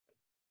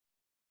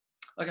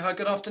Okay, hi,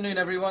 good afternoon,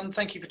 everyone.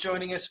 Thank you for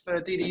joining us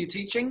for DDU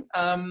teaching.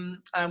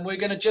 And we're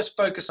going to just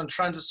focus on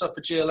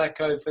transesophageal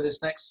echo for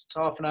this next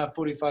half an hour,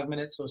 45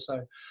 minutes or so.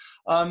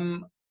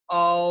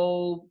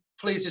 I'll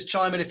please just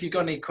chime in if you've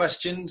got any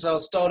questions. I'll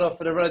start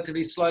off at a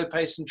relatively slow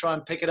pace and try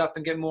and pick it up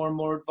and get more and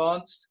more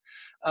advanced.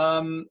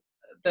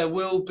 There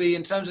will be,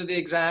 in terms of the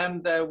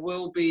exam, there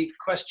will be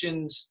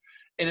questions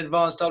in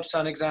advanced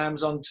ultrasound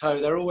exams on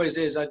TOE. There always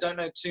is. I don't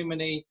know too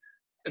many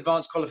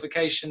advanced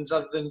qualifications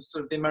other than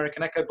sort of the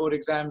American Echo Board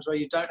exams where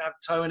you don't have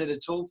TOE in it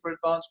at all for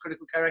advanced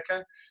critical care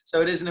echo.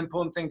 So it is an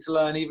important thing to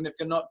learn even if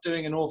you're not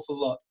doing an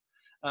awful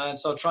lot.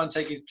 So I'll try and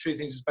take you through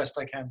things as best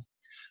I can. I'm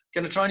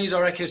going to try and use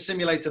our echo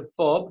simulator,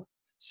 Bob.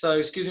 So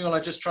excuse me while I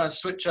just try and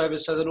switch over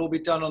so that it'll all be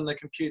done on the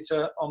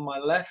computer on my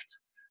left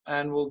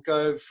and we'll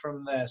go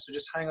from there. So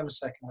just hang on a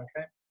second,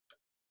 okay?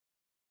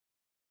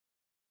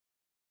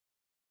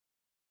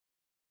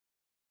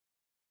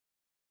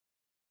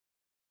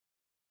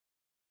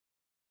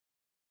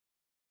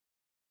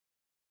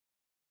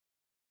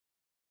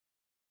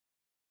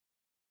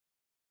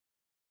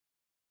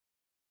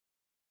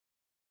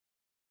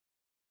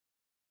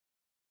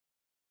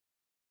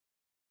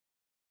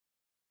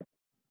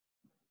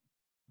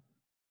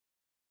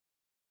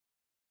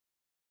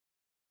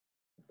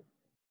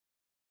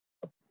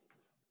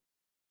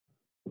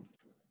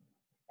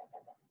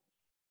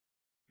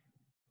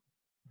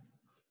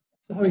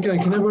 So how are we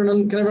going? Can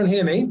everyone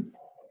hear me?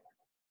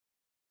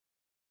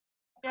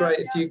 Yeah. Great.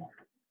 If you,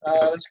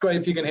 that's great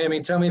if you can hear me.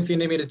 Tell me if you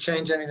need me to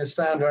change any of the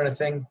sound or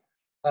anything,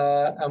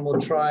 and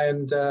we'll try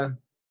and go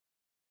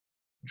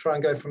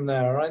from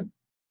there. All right.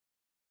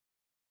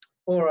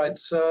 All right.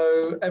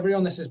 So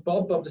everyone, this is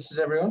Bob. Bob, this is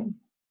everyone.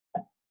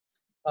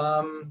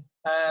 And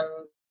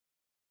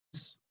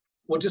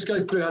we'll just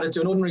go through how to do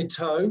an ordinary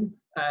TOE,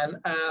 and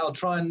I'll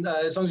try and,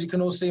 as long as you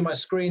can all see my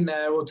screen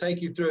there, we'll take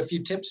you through a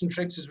few tips and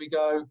tricks as we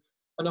go.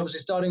 And obviously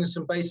starting with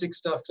some basic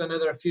stuff, because I know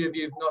there are a few of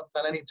you who've not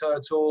done any TOE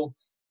at all.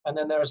 And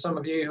then there are some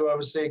of you who are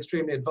obviously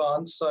extremely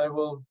advanced. So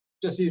we'll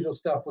just usual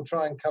stuff. We'll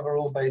try and cover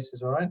all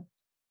bases, all right?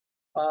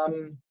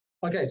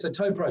 Okay, so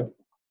TOE probe.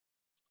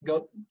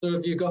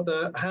 You've got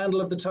the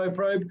handle of the TOE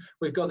probe.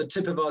 We've got the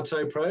tip of our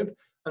TOE probe.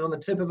 And on the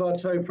tip of our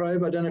TOE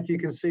probe, I don't know if you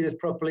can see this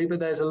properly,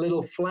 but there's a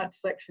little flat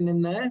section in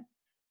there.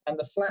 And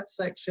the flat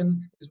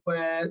section is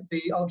where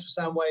the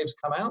ultrasound waves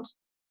come out.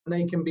 And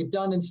they can be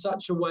done in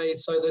such a way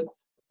so that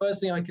the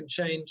first thing I can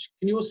change,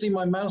 can you all see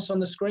my mouse on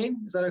the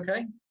screen? Is that okay?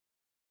 Can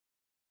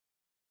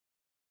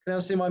you all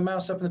see my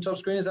mouse up in the top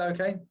screen? Is that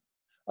okay?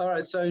 All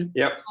right, so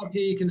yep. Up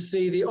here you can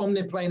see the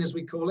omniplane, as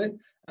we call it.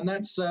 And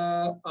that's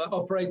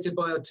operated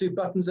by our two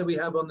buttons that we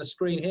have on the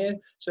screen here.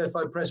 So if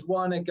I press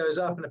one, it goes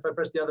up, and if I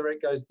press the other,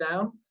 it goes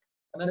down.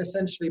 And that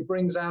essentially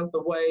brings out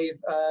the wave,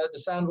 the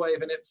sound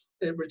wave, and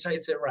it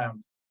rotates it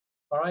around.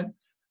 All right.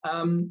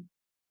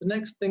 The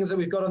next things that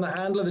we've got on the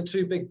handle are the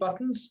two big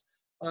buttons.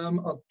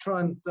 I'll try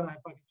and, don't know if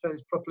I can show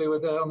this properly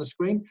with on the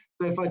screen.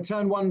 So if I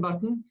turn one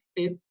button,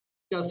 it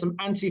does some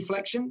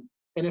anti-flexion.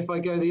 And if I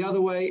go the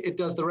other way, it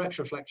does the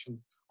retroflexion.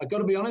 I've got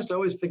to be honest, I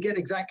always forget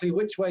exactly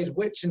which way is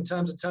which in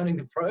terms of turning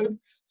the probe.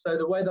 So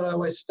the way that I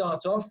always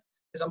start off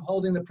is I'm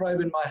holding the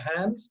probe in my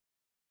hand.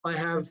 I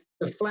have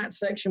the flat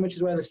section, which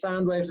is where the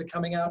sound waves are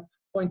coming out,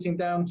 pointing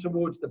down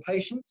towards the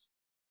patient.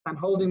 I'm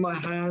holding my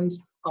hand.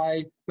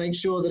 I make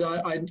sure that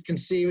I can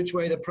see which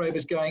way the probe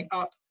is going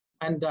up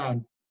and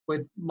down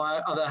with my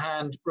other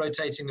hand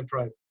rotating the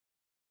probe.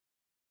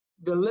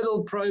 The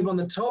little probe on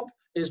the top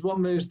is what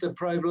moves the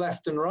probe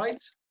left and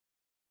right.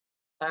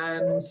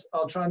 And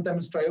I'll try and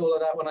demonstrate all of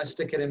that when I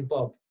stick it in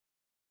Bob.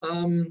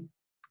 The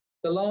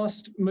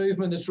last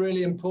movement that's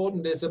really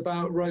important is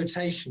about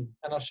rotation.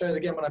 And I'll show it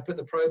again when I put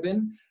the probe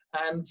in.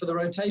 And for the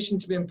rotation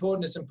to be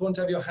important, it's important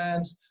to have your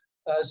hands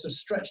sort of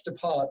stretched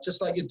apart,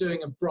 just like you're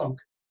doing a bronch.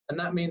 And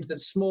that means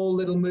that small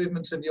little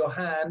movements of your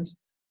hand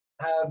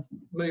have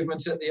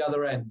movements at the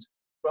other end.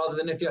 Rather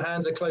than if your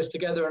hands are close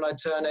together and I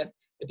turn it,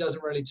 it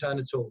doesn't really turn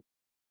at all.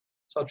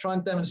 So I'll try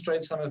and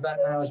demonstrate some of that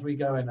now as we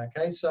go in,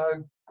 okay? So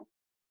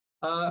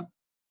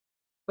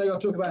maybe I'll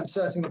talk about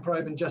inserting the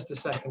probe in just a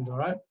second, all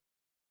right?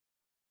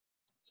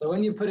 So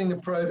when you're putting the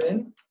probe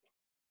in,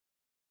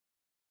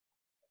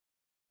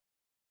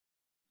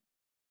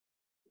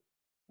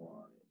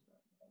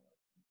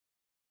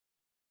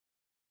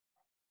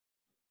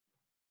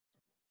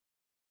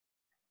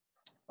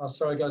 oh,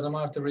 sorry guys, I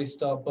might have to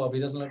restart Bob.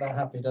 He doesn't look that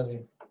happy, does he?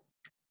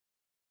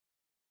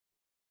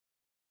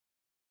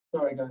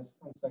 Sorry guys,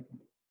 1 second.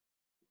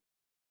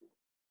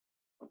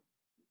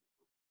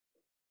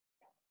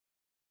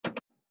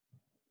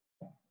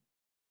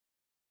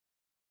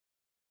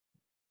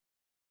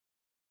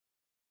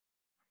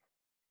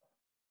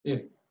 Yeah.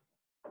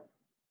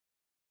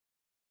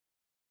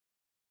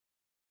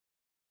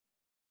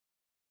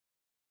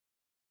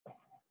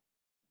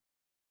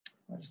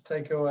 I'll just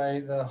take away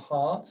the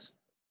heart.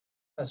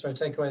 Sorry,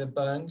 take away the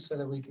bone so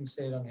that we can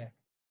see it on here.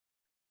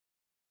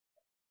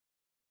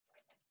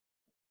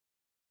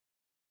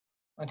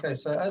 Okay,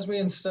 so as we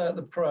insert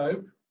the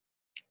probe,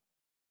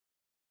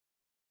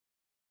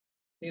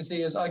 you can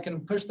see as I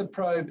can push the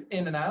probe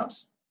in and out.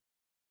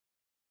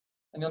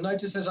 And you'll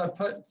notice as I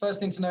put, first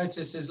thing to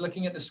notice is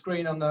looking at the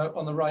screen on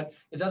the right,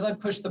 is as I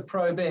push the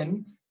probe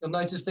in, you'll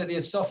notice that the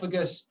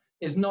esophagus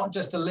is not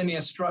just a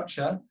linear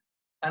structure.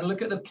 And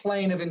look at the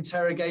plane of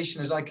interrogation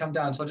as I come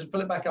down. So I'll just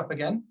pull it back up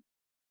again.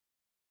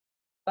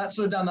 That's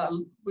sort of down that,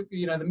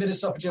 you know, the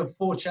mid-esophageal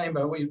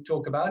four-chamber we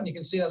talk about. And you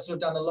can see that's sort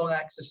of down the long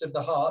axis of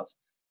the heart.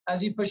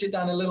 As you push it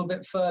down a little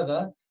bit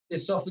further, the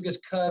esophagus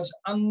curves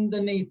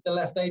underneath the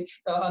left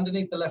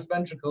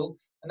ventricle.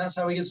 And that's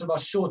how we get sort of our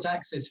short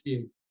axis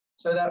view.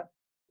 So that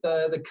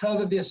the curve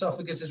of the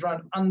esophagus is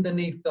around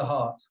underneath the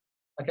heart.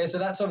 Okay, so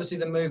that's obviously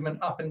the movement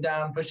up and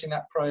down, pushing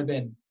that probe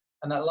in.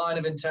 And that line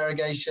of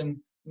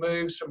interrogation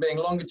moves from being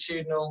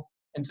longitudinal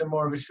into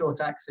more of a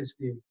short axis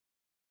view.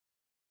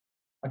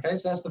 Okay,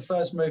 so that's the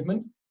first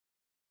movement.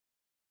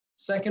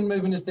 Second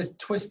movement is this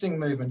twisting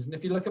movement. And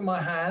if you look at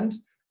my hand,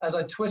 as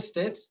I twist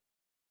it,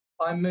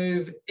 I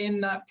move in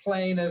that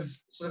plane of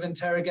sort of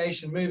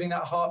interrogation, moving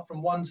that heart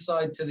from one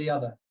side to the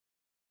other.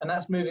 And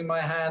that's moving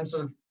my hand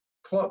sort of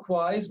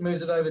clockwise,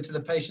 moves it over to the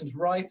patient's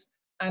right,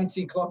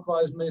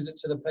 anti-clockwise moves it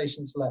to the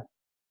patient's left.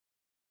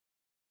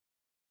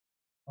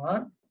 All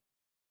right.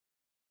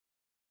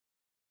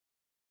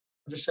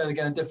 I'll just show it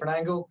again a different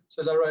angle.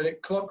 So as I roll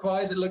it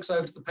clockwise, it looks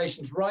over to the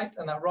patient's right,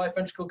 and that right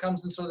ventricle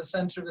comes into the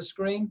center of the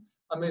screen.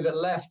 I move it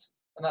left,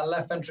 and that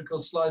left ventricle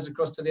slides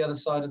across to the other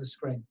side of the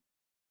screen.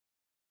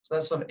 So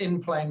that's sort of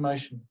in-plane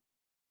motion.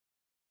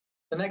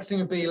 The next thing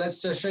would be,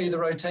 let's just show you the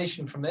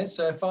rotation from this.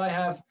 So if I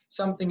have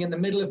something in the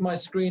middle of my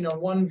screen on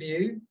one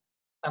view,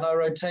 and I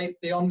rotate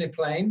the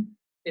omniplane,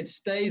 it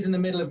stays in the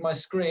middle of my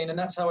screen, and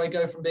that's how I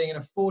go from being in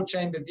a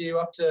four-chamber view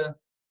up to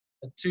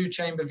a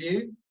two-chamber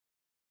view.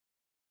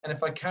 And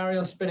if I carry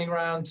on spinning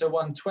around to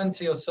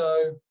 120 or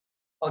so,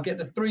 I'll get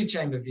the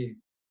three-chamber view.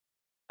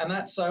 And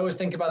that's, I always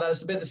think about that,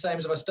 it's a bit the same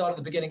as if I start at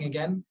the beginning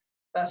again.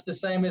 That's the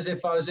same as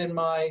if I was in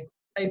my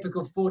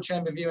apical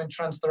four-chamber view in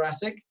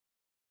transthoracic.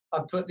 I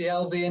put the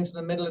LV into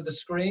the middle of the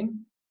screen.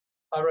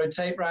 I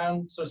rotate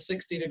round sort of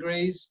 60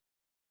 degrees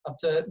up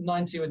to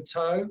 90 with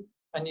toe,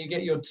 and you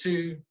get your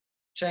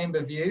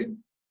two-chamber view.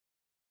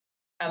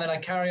 And then I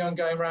carry on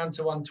going round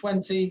to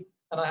 120,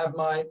 and I have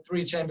my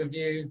three-chamber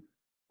view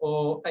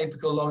or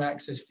apical long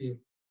axis view.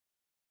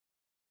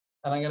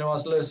 And I'm going to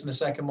ask Lewis in a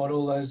second what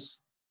all those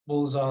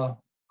walls are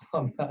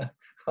on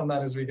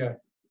that as we go.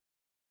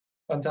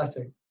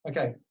 Fantastic.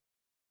 Okay.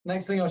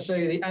 Next thing I'll show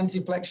you the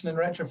anti-flexion and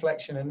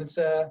retroflexion. And it's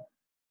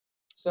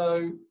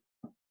so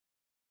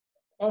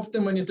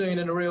often when you're doing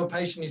it in a real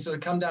patient, you sort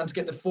of come down to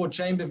get the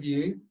four-chamber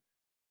view.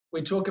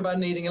 We talk about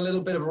needing a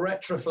little bit of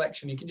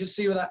retroflexion. You can just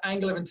see with that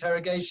angle of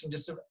interrogation,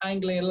 just sort of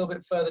angling a little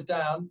bit further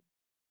down,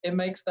 it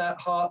makes that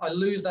heart, I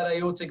lose that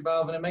aortic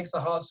valve, and it makes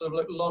the heart sort of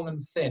look long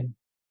and thin.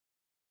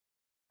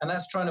 And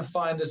that's trying to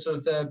find the sort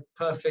of the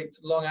perfect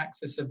long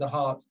axis of the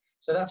heart.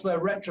 So that's where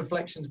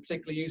retroflexion is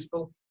particularly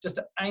useful, just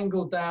to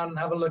angle down and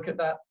have a look at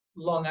that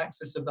long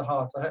axis of the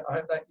heart. I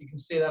hope that you can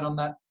see that on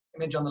that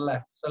image on the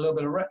left. So a little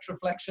bit of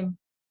retroflexion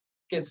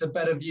gets a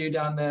better view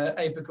down the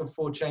apical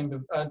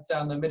four-chamber,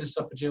 down the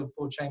mid-esophageal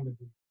four-chamber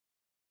view.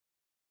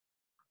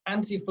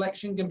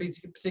 Anti-flexion can be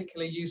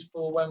particularly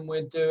useful when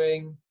we're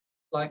doing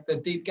like the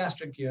deep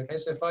gastric view. Okay,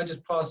 so if I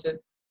just pass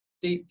it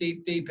deep,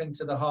 deep, deep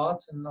into the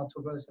heart, and I'll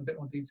talk about this in a bit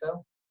more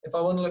detail. If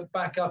I want to look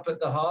back up at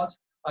the heart,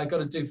 I've got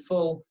to do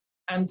full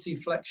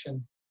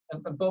anti-flexion.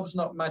 And Bob's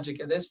not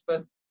magic at this,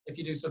 but if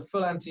you do some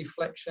full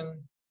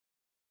anti-flexion,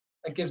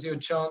 it gives you a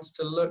chance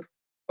to look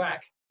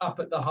back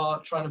up at the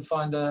heart, trying to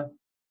find the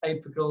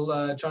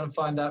apical, trying to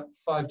find that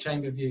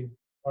five-chamber view.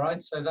 All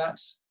right, so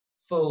that's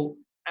full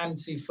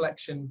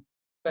anti-flexion,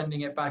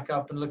 bending it back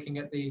up and looking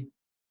at the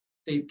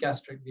deep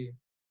gastric view.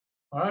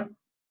 All right,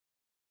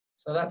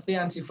 so that's the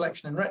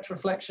anti-flexion and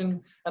retroflexion.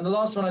 And the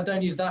last one I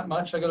don't use that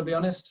much, I got to be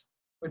honest,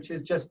 which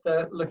is just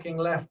looking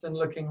left and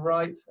looking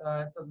right.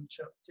 It doesn't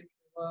show up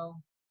particularly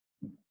well.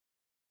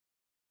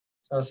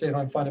 So I'll see if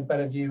I can find a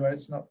better view where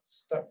it's not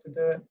stuck to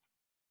do it.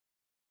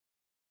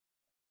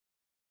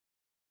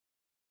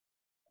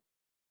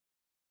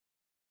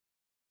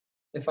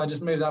 If I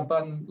just move that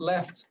button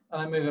left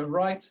and I move it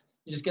right,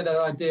 you just get that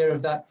idea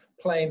of that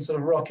plane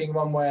sort of rocking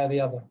one way or the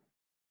other.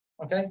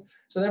 Okay,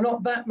 so there are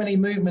not that many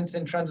movements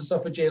in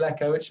transesophageal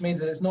echo, which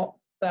means that it's not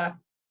that,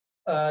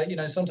 you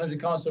know, sometimes you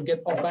can't sort of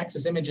get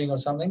off-axis imaging or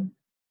something,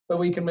 but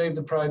we can move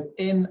the probe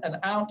in and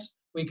out.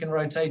 We can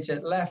rotate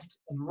it left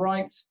and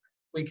right.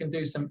 We can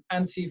do some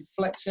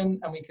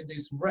anti-flexion and we can do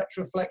some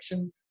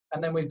retroflexion,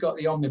 and then we've got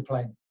the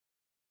omniplane.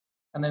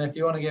 And then if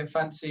you want to get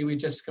fancy, we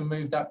just can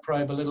move that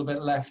probe a little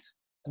bit left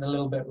and a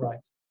little bit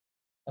right.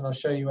 And I'll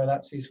show you where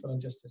that's useful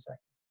in just a second.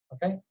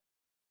 Okay.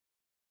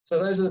 So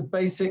those are the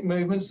basic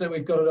movements that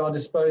we've got at our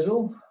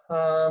disposal.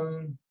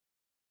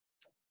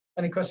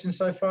 Any questions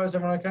so far? Is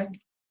everyone okay?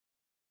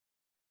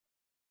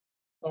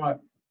 All right.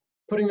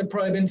 Putting the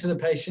probe into the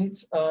patient.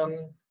 It's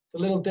a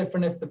little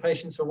different if the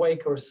patient's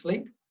awake or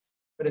asleep.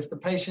 But if the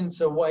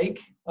patient's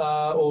awake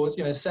or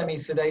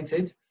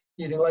semi-sedated,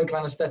 using local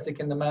anesthetic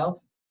in the mouth,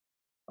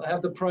 I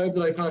have the probe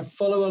that I kind of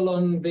follow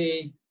along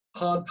the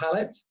hard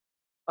palate.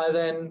 I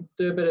then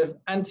do a bit of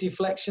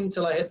anti-flexion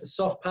till I hit the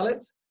soft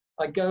palate.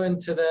 I go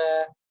into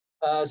their,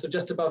 so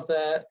just above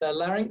their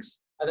larynx.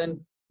 I then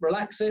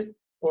relax it,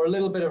 or a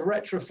little bit of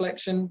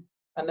retroflexion,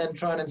 and then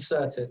try and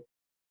insert it.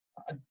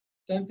 I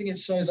don't think it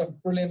shows up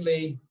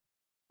brilliantly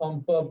on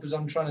Bob as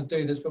I'm trying to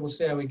do this, but we'll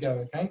see how we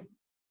go, okay?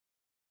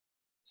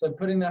 So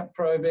putting that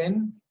probe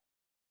in.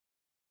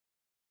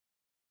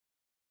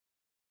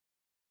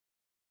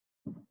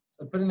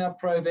 So putting that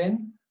probe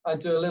in, I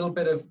do a little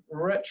bit of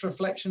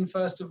retroflexion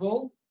first of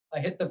all. I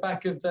hit the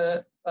back of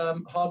the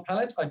hard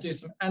palate. I do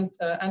some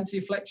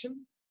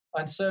anti-flexion.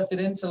 I insert it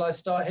in till I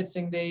start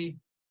hitting the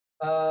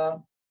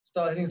sort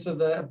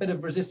of a bit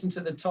of resistance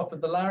at the top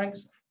of the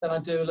larynx. Then I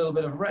do a little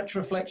bit of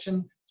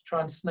retroflexion to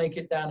try and snake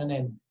it down and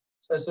in.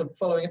 So sort of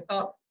following it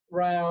up,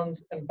 round,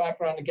 and back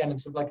round again.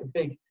 It's sort of like a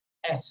big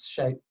S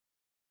shape.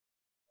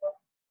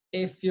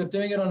 If you're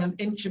doing it on an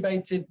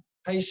intubated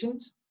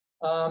patient,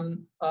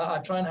 I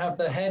try and have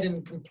the head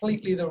in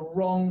completely the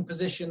wrong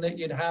position that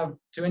you'd have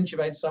to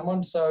intubate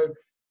someone. So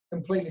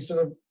completely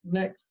sort of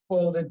neck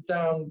folded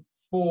down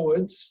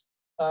forwards.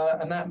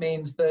 And that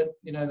means that,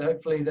 you know,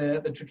 hopefully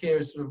the trachea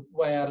is sort of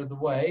way out of the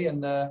way.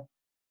 And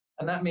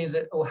that means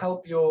it will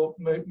help your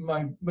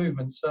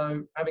movement.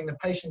 So having the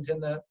patient in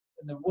the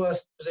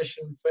worst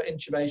position for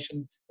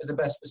intubation is the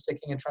best for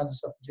sticking a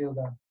transesophageal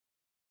down.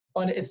 I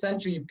find it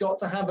essential, you've got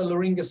to have a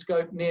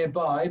laryngoscope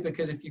nearby,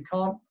 because if you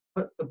can't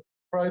put the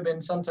probe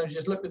in, sometimes you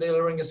just look with the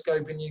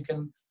laryngoscope and you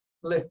can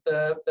lift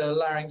the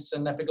larynx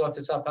and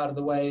epiglottis up out of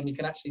the way, and you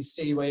can actually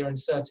see where you're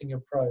inserting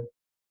your probe.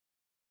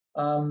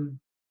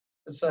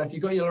 So if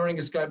you've got your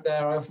laryngoscope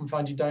there, I often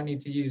find you don't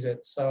need to use it.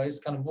 So it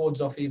kind of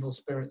wards off evil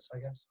spirits, I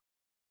guess.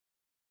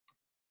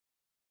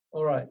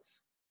 All right.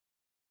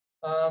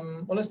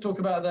 Well, let's talk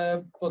about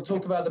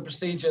the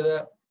procedure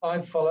that I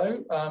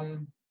follow.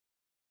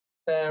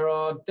 There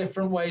are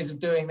different ways of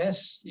doing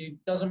this. It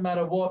doesn't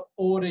matter what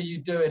order you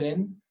do it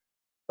in,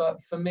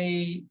 but for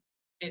me,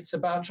 it's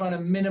about trying to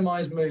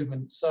minimize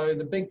movement. So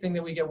the big thing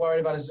that we get worried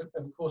about is,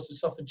 of course,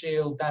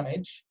 esophageal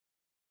damage.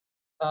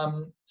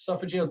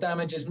 Esophageal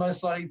damage is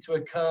most likely to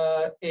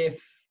occur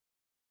if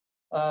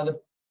the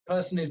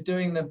person who's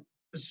doing the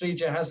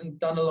procedure hasn't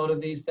done a lot of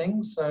these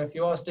things. So if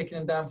you are sticking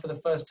them down for the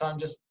first time,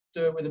 just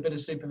do it with a bit of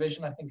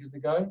supervision, I think is the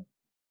go.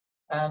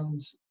 And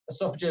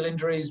esophageal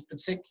injuries,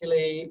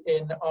 particularly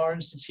in our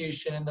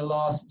institution in the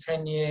last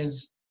 10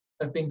 years,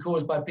 have been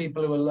caused by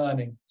people who are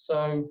learning.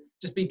 So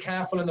just be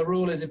careful, and the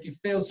rule is if you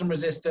feel some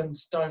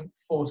resistance, don't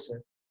force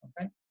it,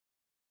 okay?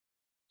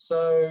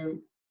 So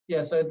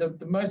yeah, so the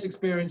most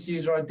experienced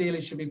user ideally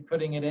should be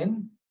putting it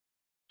in.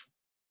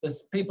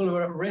 There's people who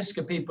are at risk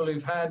are people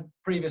who've had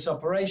previous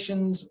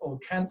operations or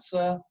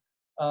cancer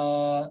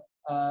or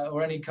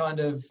any kind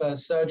of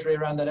surgery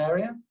around that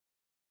area.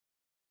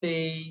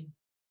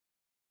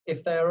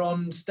 If they're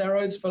on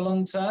steroids for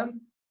long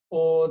term,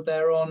 or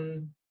they're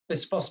on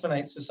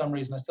bisphosphonates for some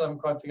reason. I still haven't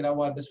quite figured out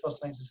why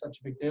bisphosphonates are such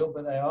a big deal,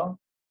 but they are.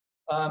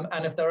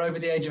 And if they're over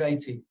the age of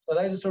 80. So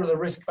those are sort of the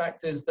risk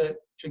factors that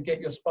should get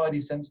your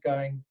spidey sense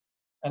going.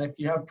 And if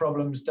you have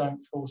problems,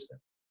 don't force it.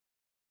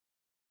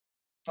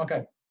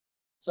 Okay,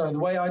 so the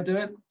way I do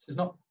it, this is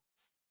not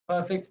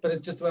perfect, but it's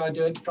just the way I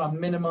do it to try and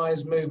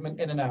minimize movement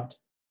in and out.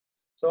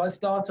 So I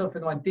start off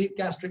with my deep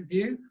gastric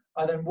view.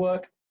 I then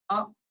work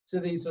up to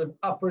the sort of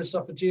upper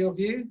esophageal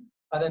view.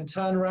 I then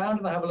turn around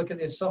and I have a look at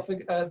the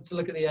to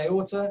look at the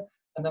aorta,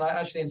 and then I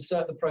actually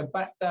insert the probe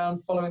back down,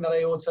 following that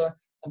aorta,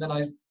 and then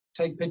I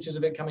take pictures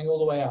of it coming all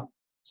the way up.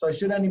 So I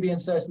should only be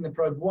inserting the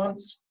probe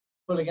once,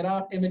 pulling it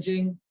out,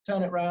 imaging,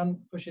 turn it around,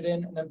 push it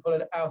in, and then pull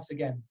it out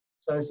again.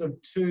 So sort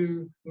of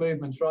two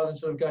movements rather than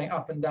sort of going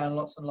up and down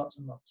lots and lots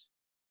and lots.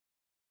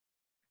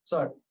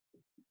 So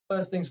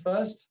first things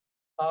first,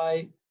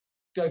 I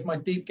go for my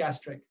deep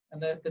gastric.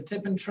 And the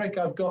tip and trick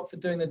I've got for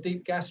doing the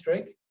deep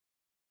gastric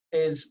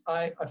is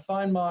I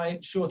find my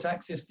short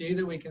axis view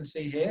that we can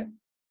see here.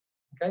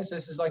 Okay, so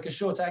this is like a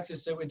short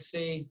axis that we'd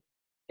see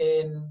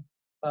in,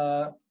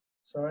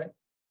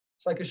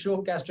 it's like a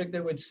short gastric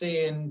that we'd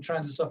see in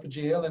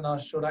transesophageal in our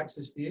short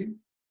axis view.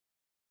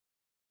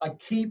 I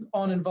keep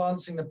on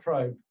advancing the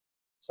probe.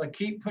 So I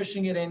keep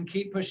pushing it in,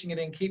 keep pushing it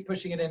in, keep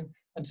pushing it in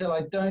until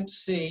I don't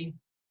see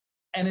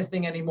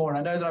anything anymore.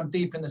 And I know that I'm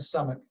deep in the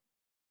stomach.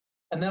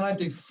 And then I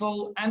do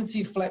full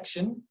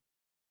anti-flexion,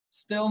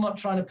 still not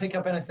trying to pick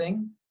up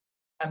anything.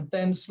 And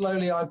then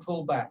slowly I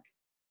pull back.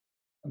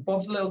 And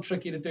Bob's a little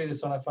tricky to do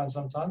this on, I find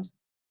sometimes.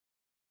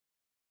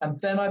 And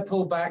then I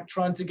pull back,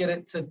 trying to get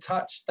it to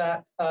touch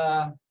that,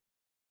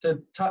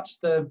 to touch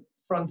the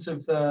front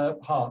of the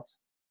heart.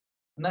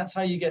 And that's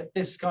how you get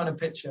this kind of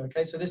picture,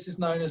 okay? So this is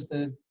known as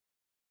the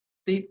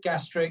deep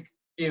gastric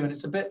view, and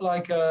it's a bit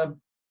like a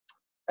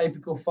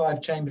apical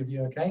 5-chamber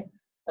view, okay?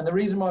 And the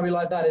reason why we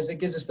like that is it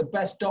gives us the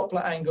best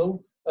Doppler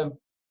angle of,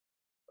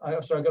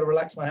 sorry, I've got to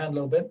relax my hand a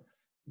little bit.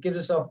 It gives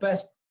us our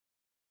best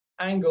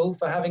angle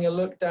for having a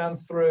look down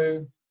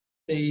through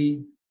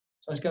the,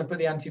 so I'm just going to put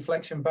the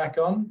anti-flexion back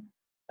on,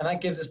 and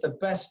that gives us the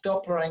best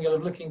Doppler angle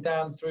of looking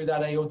down through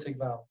that aortic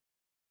valve.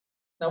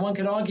 Now one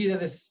could argue that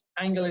this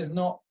angle is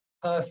not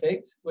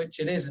perfect, which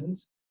it isn't,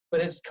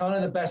 but it's kind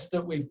of the best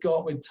that we've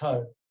got with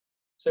TOE.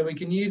 So we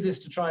can use this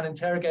to try and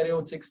interrogate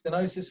aortic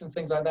stenosis and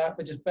things like that,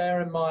 but just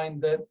bear in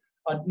mind that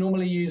I'd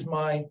normally use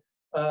my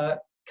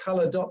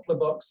color Doppler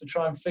box to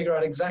try and figure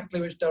out exactly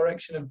which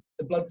direction of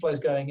the blood flow is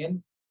going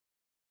in.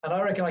 And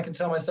I reckon I can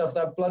tell myself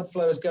that blood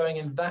flow is going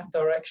in that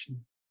direction.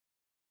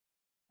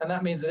 And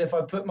that means that if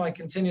I put my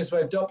continuous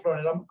wave Doppler on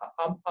it,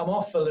 I'm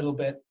off a little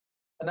bit.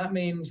 And that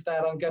means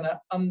that I'm going to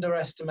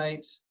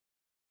underestimate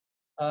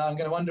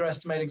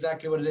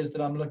exactly what it is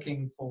that I'm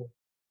looking for.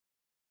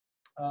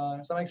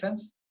 Does that make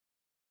sense?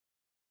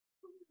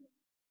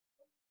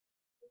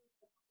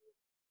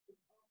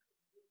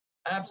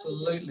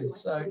 Absolutely.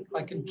 So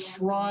I can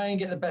try and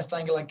get the best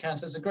angle I can.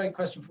 So it's a great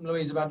question from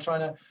Louise about trying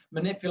to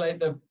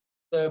manipulate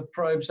the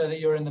probe so that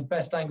you're in the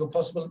best angle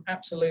possible.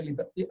 Absolutely.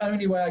 But the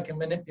only way I can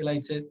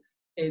manipulate it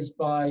is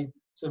by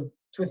sort of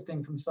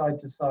twisting from side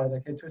to side,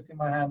 okay, twisting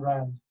my hand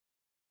around.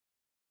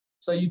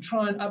 So you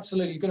try and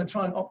absolutely, you're going to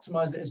try and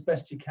optimize it as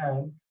best you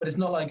can, but it's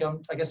not like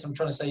I guess I'm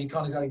trying to say you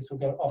can't exactly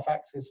sort of go off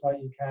axis like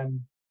you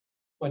can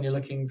when you're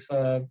looking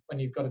for, when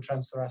you've got a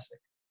transthoracic.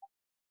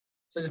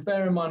 So just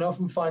bear in mind, I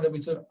often find that we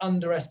sort of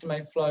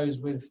underestimate flows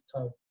with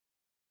TOE.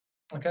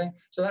 Okay,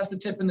 so that's the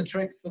tip and the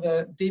trick for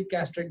the deep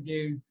gastric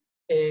view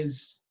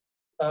is,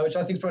 which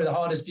I think is probably the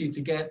hardest view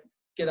to get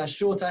that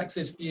short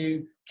axis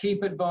view,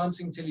 keep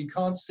advancing till you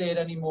can't see it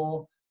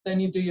anymore,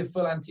 then you do your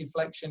full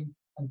anti-flexion,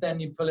 and then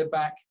you pull it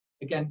back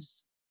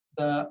against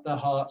the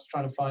heart,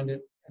 trying to find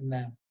it in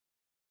there.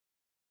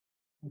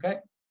 Okay.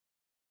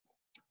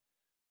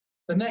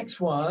 The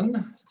next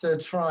one to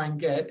try and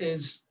get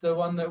is the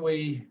one that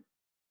we,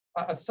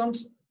 I don't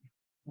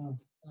know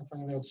if I'm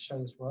going to be able to show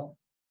this well.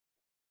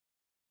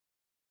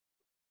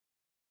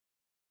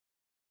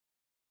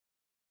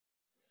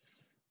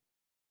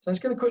 So I'm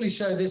just going to quickly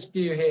show this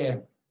view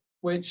here,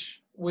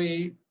 which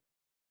is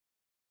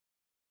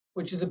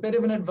a bit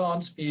of an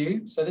advanced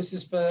view. So this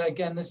is for,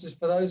 again, this is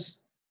for those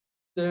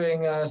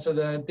doing so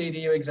the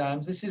DDU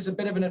exams. This is a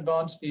bit of an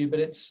advanced view,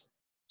 but it's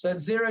so at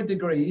 0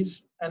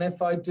 degrees. And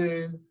if I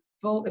do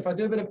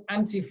a bit of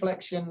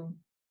anti-flexion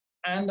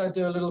and I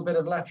do a little bit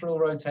of lateral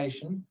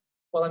rotation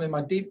while I'm in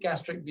my deep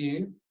gastric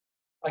view,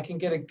 I can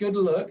get a good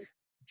look.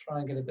 Try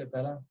and get a bit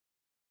better.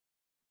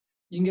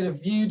 You can get a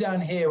view down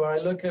here where I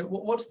look at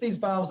what's these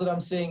valves that I'm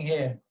seeing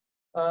here.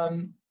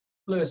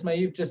 Lewis,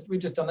 we've just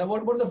done that.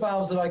 What are the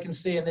valves that I can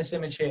see in this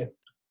image here?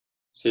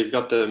 So you've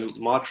got the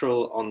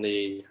mitral on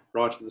the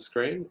right of the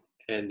screen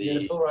and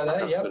the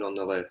tricuspid on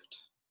the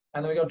left.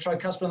 And then we've got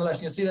tricuspid on the left.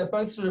 And you'll see they're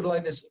both sort of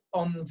like this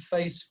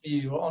on-face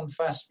view or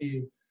on-fast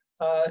view.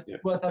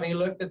 Worth having a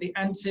look that the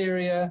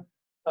anterior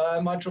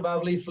mitral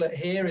valve leaflet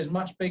here is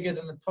much bigger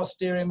than the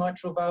posterior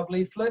mitral valve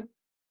leaflet.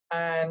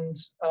 And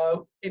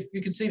if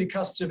you can see the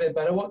cusps a bit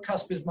better, what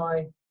cusp is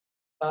my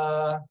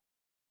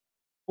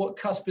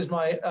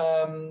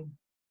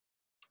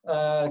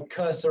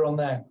cursor on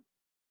there?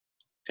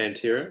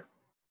 Anterior?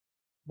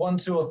 1,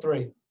 2, or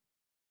 3?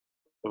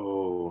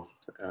 Oh,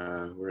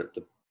 we're at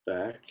the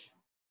back.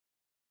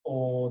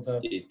 Or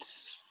the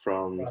it's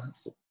from front.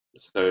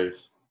 So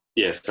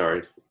yeah,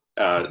 sorry.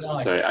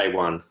 Nice. So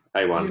A1.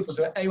 Beautiful.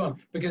 So A1,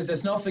 because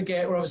let's not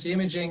forget we're obviously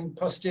imaging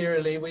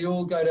posteriorly. We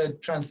all go to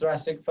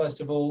transthoracic first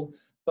of all,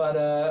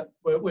 but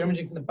we're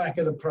imaging from the back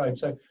of the probe.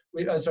 So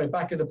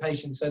back of the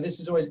patient. So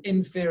this is always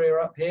inferior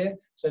up here.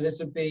 So this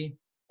would be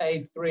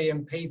A3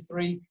 and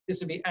P3. This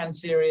would be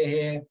anterior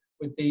here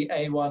with the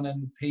A1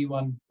 and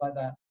P1 like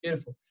that.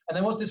 Beautiful. And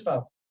then what's this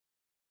valve?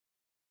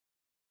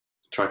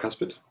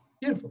 Tricuspid.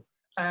 Beautiful.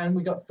 And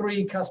we got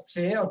 3 cusps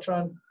here. I'll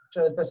try and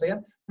show as best I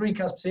can. 3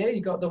 cusps here.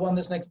 You've got the one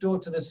that's next door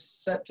to the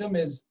septum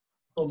is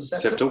called the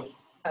septum. Septal.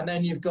 And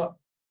then you've got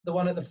the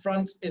one at the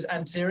front is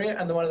anterior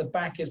and the one at the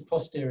back is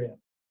posterior.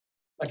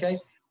 Okay.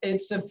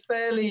 It's a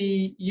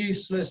fairly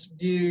useless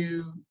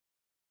view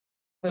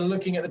for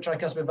looking at the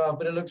tricuspid valve,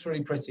 but it looks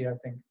really pretty, I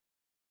think.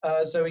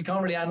 So we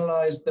can't really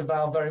analyze the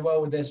valve very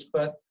well with this,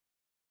 but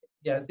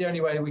yeah, it's the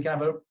only way we can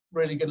have a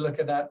really good look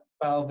at that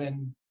valve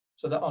in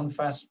sort of the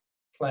on-fast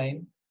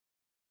plane.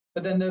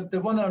 But then the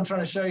one that I'm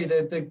trying to show you,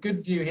 the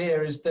good view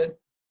here is that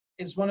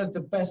it's one of the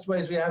best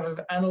ways we have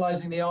of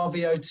analyzing the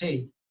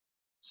RVOT.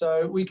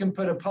 So we can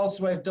put a pulse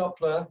wave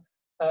Doppler,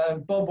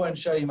 Bob won't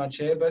show you much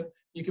here, but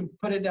you can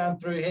put it down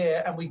through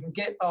here and we can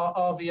get our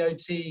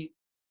RVOT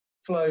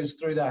flows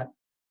through that.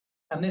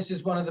 And this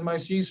is one of the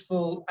most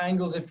useful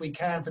angles, if we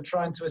can, for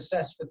trying to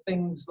assess for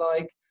things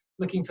like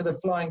looking for the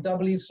flying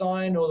W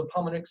sign or the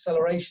pulmonary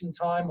acceleration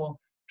time or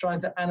trying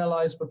to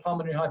analyze for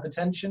pulmonary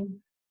hypertension.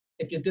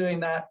 If you're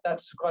doing that,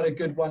 that's quite a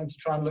good one to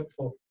try and look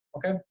for,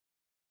 okay?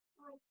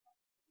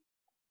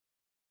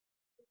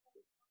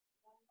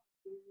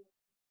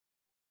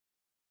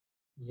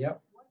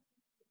 Yep.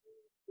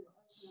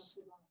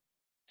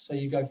 So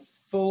you go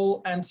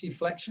full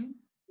anti-flexion.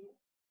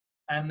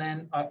 And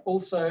then I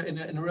also, in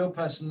a real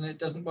person, it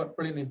doesn't work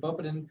brilliantly, Bob,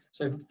 but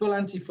so full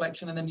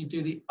anti-flexion, and then you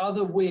do the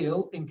other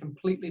wheel in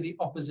completely the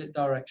opposite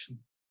direction.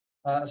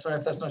 Sorry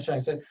if that's not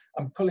showing. So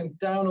I'm pulling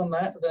down on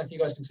that. I don't know if you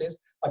guys can see this.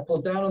 I pull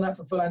down on that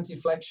for full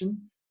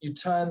anti-flexion. You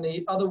turn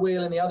the other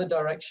wheel in the other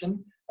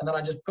direction, and then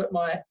I just put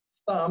my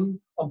thumb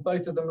on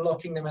both of them,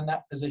 locking them in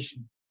that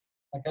position,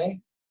 okay?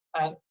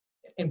 And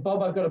in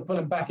Bob, I've got to pull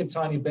him back a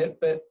tiny bit,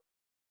 but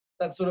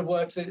that sort of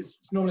works.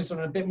 It's normally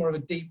sort of a bit more of a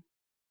deep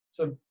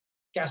sort of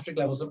gastric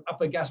level, so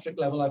upper gastric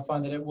level, I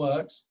find that it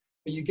works,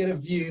 but you get a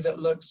view that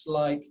looks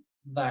like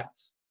that,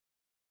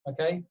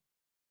 okay?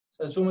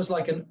 So it's almost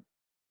like an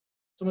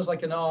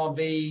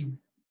RV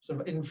sort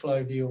of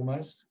inflow view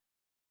almost,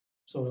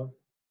 sort of.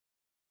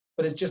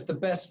 But it's just the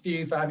best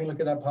view for having a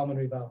look at that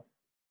pulmonary valve,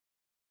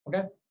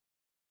 okay?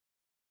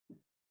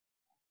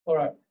 All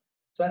right,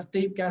 so that's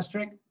deep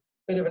gastric,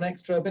 bit of an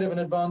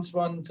advanced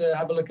one to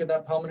have a look at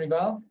that pulmonary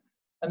valve.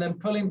 And then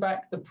pulling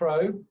back the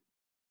probe,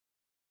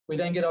 we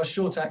then get our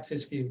short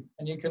axis view.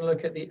 And you can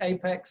look at the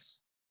apex,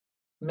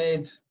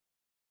 mid,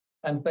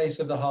 and base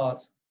of the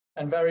heart.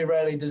 And very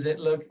rarely does it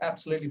look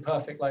absolutely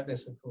perfect like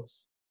this, of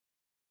course.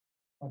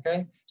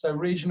 Okay, so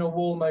regional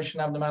wall motion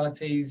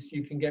abnormalities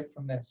you can get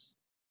from this.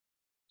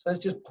 So let's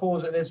just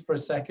pause at this for a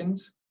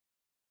second.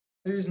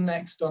 Who's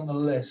next on the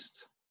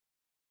list?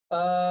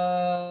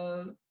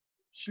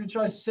 Should we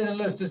try Sin and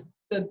Lewis? Just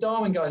the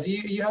Darwin guys, are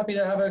you happy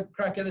to have a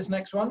crack at this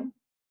next one?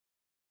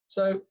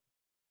 So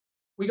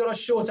we got a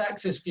short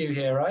axis view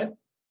here, right?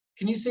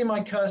 Can you see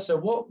my cursor?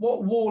 What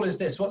wall is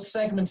this? What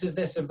segment is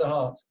this of the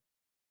heart?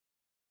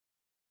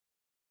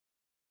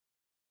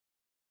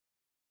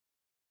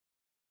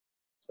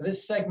 So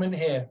this segment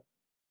here.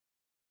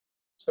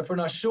 So from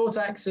our short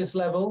axis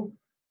level,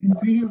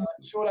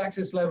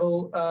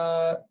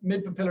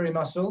 mid-papillary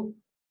muscle,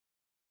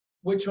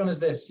 which one is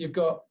this? You've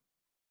got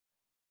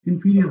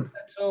inferior.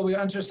 So we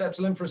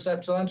anteroseptal,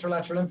 infraseptal,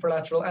 anterolateral,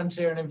 infralateral,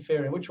 anterior and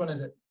inferior. Which one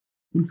is it?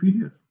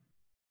 Inferior.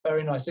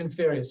 Very nice,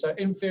 inferior. So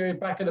inferior,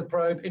 back of the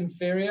probe,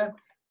 inferior,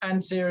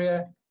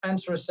 anterior,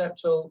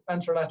 anteroseptal,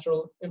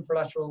 anterolateral,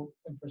 infralateral,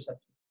 infraseptal.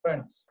 Very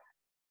nice.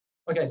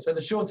 Okay, so the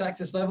short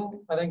axis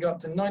level, I then go up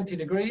to 90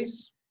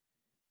 degrees.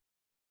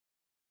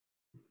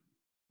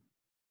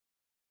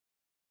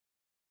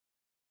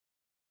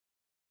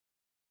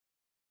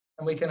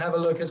 And we can have a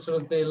look at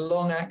sort of the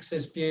long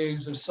axis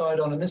views of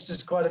side on. And this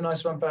is quite a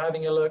nice one for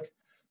having a look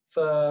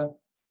for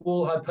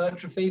wall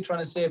hypertrophy, trying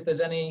to see if there's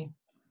any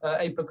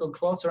apical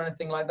clot or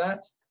anything like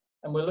that.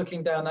 And we're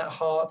looking down that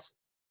heart,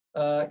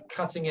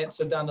 cutting it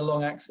so down the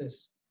long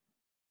axis.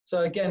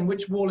 So again,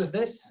 which wall is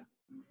this?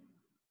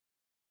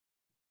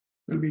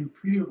 Will be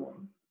inferior wall.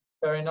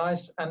 Very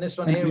nice. And this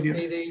one here would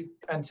be the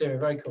anterior.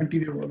 Very cool.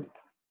 Anterior wall.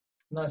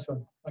 Nice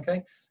one.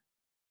 Okay.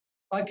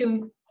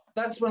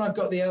 That's when I've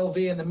got the LV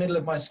in the middle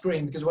of my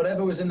screen, because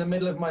whatever was in the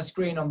middle of my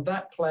screen on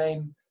that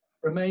plane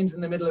remains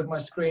in the middle of my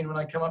screen when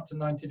I come up to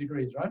 90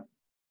 degrees, right?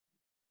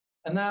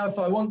 And now if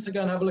I want to go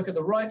and have a look at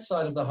the right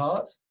side of the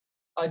heart,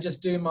 I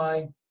just do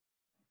my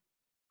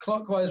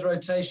clockwise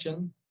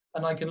rotation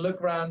and I can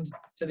look round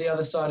to the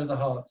other side of the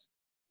heart.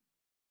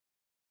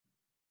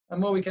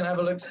 And what we can have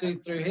a look through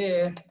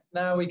here,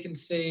 now we can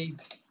see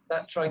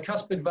that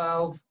tricuspid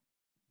valve.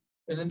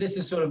 And this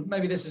is sort of,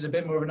 maybe this is a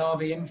bit more of an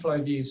RV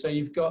inflow view. So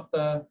you've got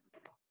the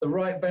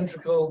right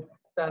ventricle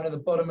down at the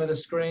bottom of the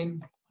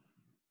screen.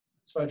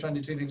 Sorry, I'm trying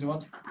to do two things at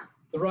once.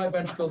 The right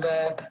ventricle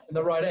there and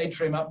the right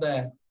atrium up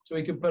there. So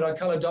we could put our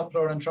color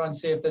Doppler on and try and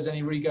see if there's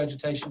any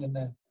regurgitation in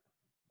there.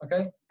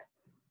 Okay?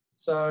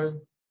 So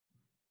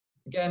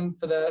again,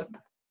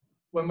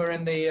 when we're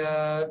in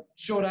the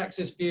short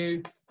axis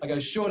view, I go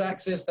short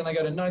axis, then I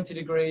go to 90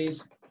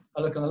 degrees.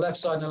 I look on the left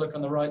side and I look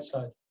on the right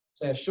side.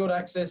 So yeah, short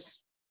axis,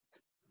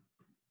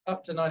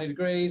 up to 90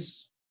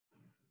 degrees.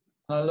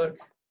 And I look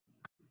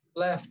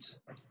left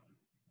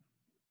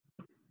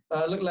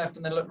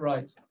and then look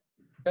right.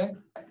 Okay?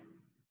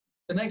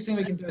 The next thing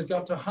we can do is go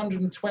up to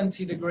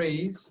 120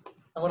 degrees.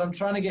 And what I'm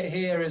trying to get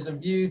here is a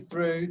view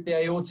through the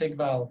aortic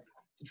valve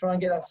to try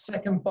and get that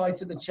second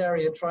bite at the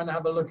cherry of trying to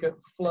have a look at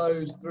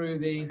flows through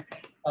the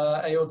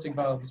aortic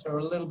valve. So we're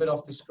a little bit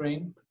off the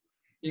screen.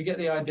 You get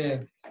the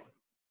idea.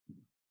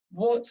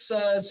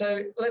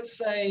 So let's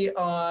say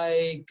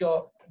I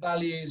got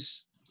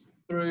values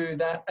through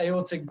that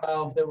aortic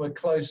valve that were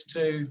close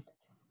to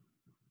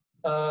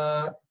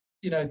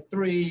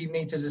 3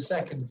 meters a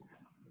second.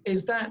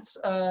 Is that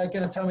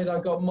going to tell me that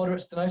I've got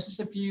moderate stenosis?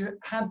 If you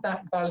had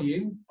that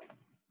value,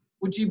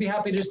 would you be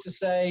happy just to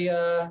say,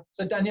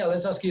 so Danielle,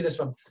 let's ask you this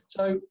one.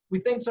 So we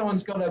think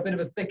someone's got a bit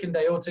of a thickened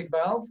aortic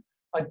valve.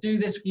 I do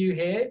this view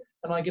here,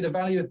 and I get a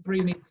value of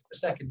 3 meters per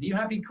second. Are you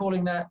happy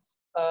calling that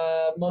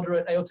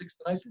moderate aortic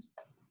stenosis?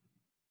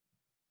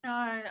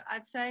 No,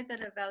 I'd say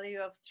that a value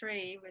of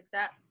 3 with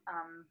that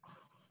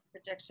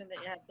projection that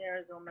you have there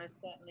is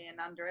almost certainly an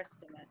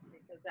underestimate,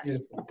 because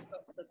actually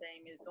the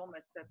beam is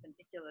almost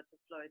perpendicular to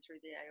flow through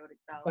the aortic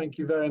valve. Thank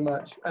you very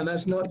much. And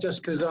that's not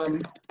just because I'm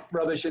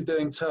rubbish at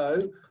doing TOE.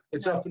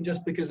 It's often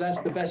just because that's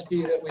the best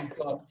view that we've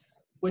got,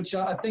 which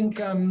I think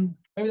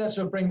maybe that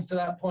sort of brings to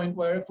that point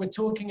where if we're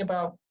talking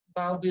about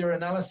valvular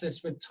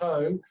analysis with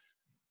TOE,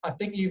 I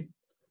think it's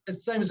the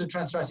same as with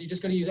transthoracic. You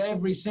just got to use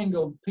every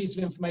single piece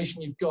of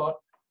information you've got,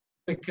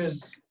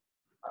 because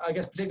I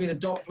guess particularly the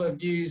Doppler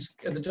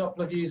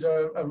views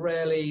are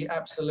rarely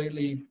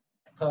absolutely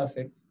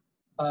perfect.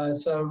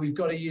 So we've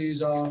got to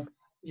use our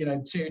you know,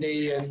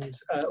 2D and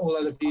all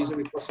other views that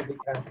we possibly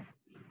can.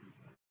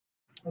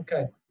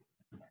 Okay.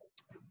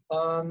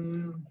 All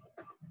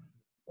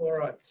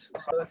right,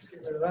 so let's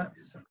get rid of that.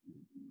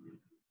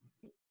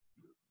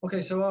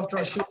 Okay, so after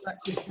our short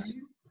axis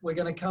view, we're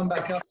going to come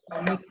back up to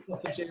our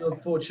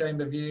mid-esophageal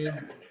 4-chamber view.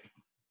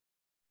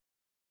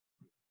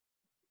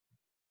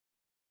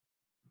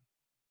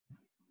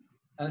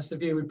 And that's the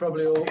view we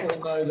probably all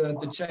know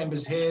the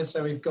chambers here.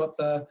 So we've got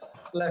the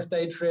left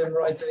atrium,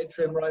 right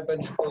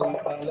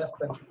ventricle, left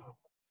ventricle.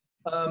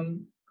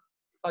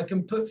 I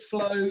can put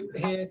flow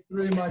here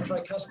through my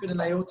tricuspid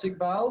and aortic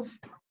valve.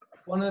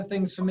 One of the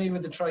things for me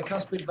with the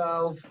tricuspid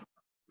valve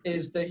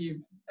is that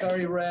you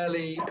very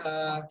rarely,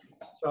 so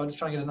I'll just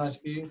try and get a nice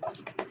view.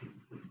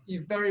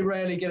 You very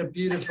rarely get a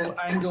beautiful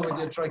angle with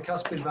your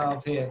tricuspid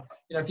valve here.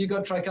 You know, if you've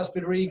got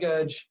tricuspid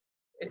regurg,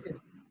 it's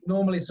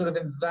normally sort of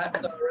in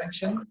that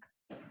direction.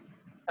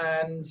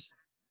 And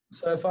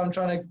so if I'm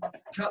trying to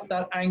cut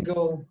that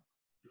angle,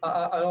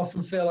 I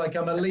often feel like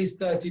I'm at least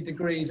 30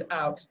 degrees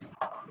out.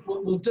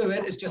 We'll do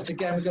it. It's just,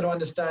 again, we've got to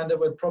understand that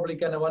we're probably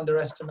going to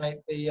underestimate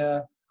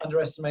the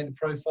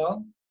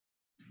profile.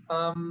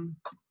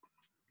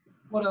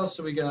 What else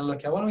are we going to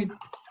look at? Why don't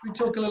we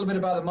talk a little bit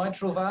about the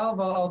mitral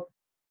valve?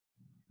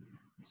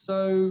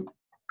 So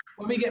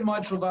when we get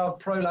mitral valve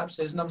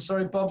prolapses, and I'm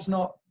sorry, Bob's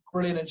not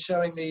brilliant at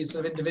showing these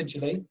sort of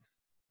individually.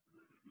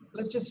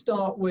 Let's just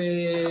start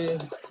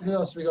with, who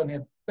else have we got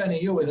here?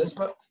 Benny, you're with us.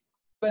 But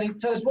Benny,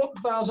 tell us what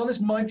valves on this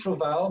mitral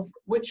valve,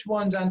 which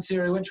one's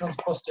anterior, which one's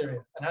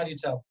posterior, and how do you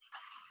tell?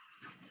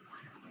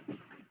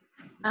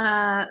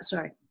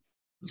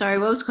 Sorry,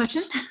 what was the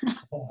question?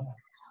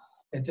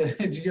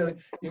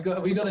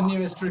 Have we got the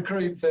newest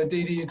recruit for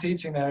DDU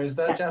teaching there? Is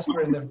that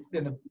Jasper in the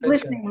picture?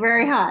 Listening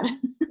very hard.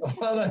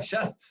 Well done,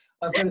 Jasper.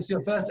 I feel it's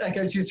your first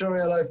echo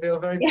tutorial. I feel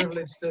very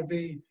privileged to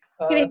be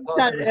getting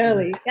started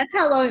early. That's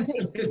how long it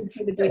takes to do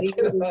the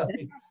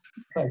DDU.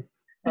 Nice.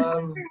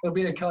 There'll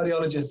be a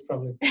cardiologist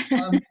probably.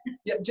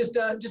 Yeah, just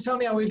help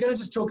me out. We're going to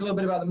just talk a little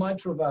bit about the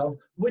mitral valve.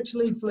 Which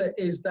leaflet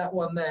is that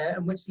one there,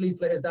 and which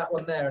leaflet is that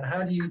one there, and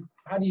how do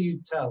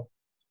you tell?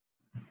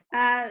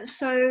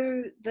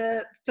 So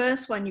the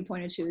first one you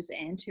pointed to is the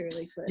anterior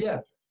leaflet. Yeah,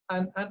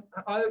 and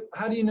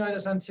how do you know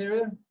that's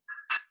anterior?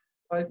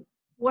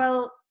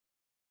 Well,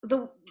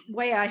 the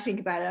way I think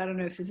about it, I don't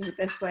know if this is the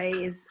best way,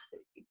 is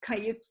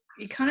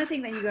you kind of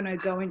think that you're going to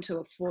go into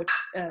a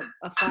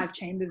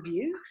 5-chamber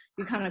view.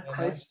 You're kind of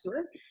close to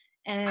it,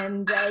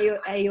 and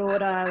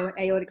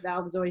aortic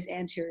valve is always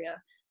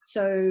anterior.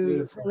 So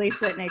Beautiful. The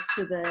leaflet next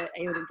to the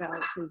aortic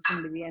valve is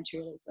going to be the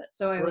anterior leaflet.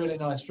 So really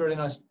nice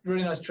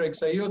trick.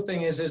 So your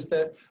thing is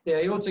that the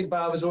aortic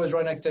valve is always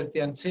right next to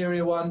the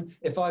anterior one.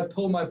 If I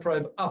pull my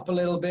probe up a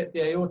little bit,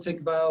 the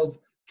aortic valve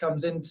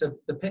comes into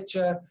the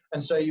picture,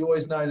 and so you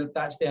always know that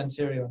that's the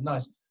anterior one.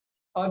 Nice.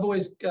 I've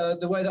always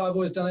the way that I've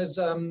always done is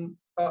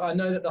I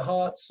know that the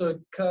heart sort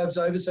of curves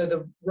over, so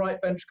the right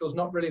ventricle is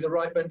not really the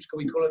right ventricle.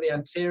 We call it the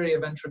anterior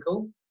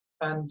ventricle.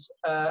 And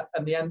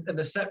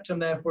the septum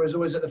therefore is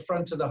always at the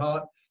front of the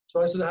heart.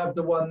 So I sort of have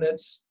the one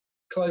that's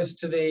close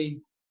to the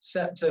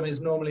septum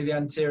is normally the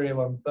anterior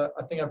one, but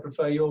I think I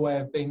prefer your way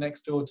of being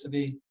next door to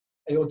the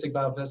aortic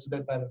valve. That's a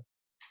bit better.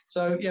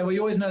 So yeah, we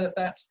always know that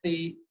that's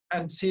the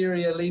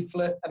anterior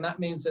leaflet, and that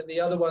means that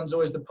the other one's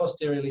always the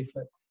posterior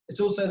leaflet.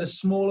 It's also the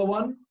smaller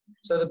one,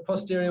 so the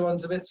posterior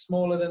one's a bit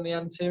smaller than the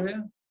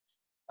anterior.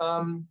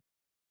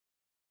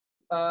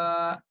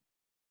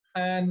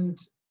 And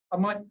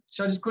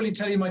shall I just quickly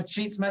tell you my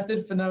cheats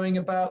method for knowing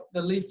about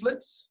the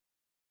leaflets?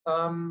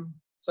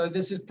 So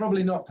this is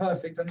probably not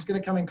perfect. I'm just going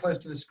to come in close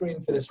to the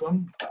screen for this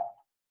one.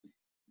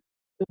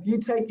 If you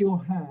take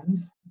your hand,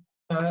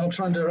 I'll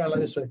try and do it around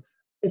like this way.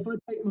 If I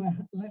take my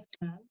left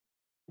hand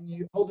and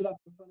you hold it up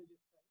in front of your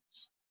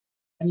face,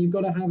 and you've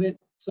got to have it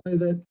so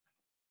that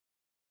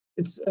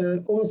it's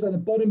also the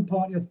bottom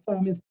part of your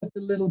thumb is just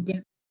a little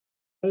bit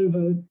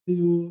over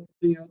to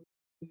your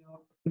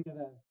finger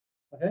there,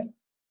 okay?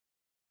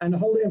 And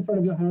hold it in front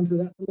of your hand, so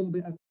that's a little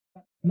bit, and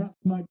that's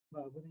the mitral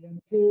valve. The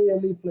anterior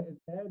leaflet is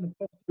there, and the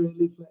posterior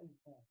leaflet is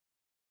there.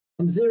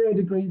 And 0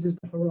 degrees is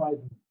the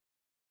horizon.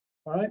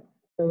 All right?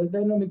 So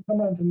then when we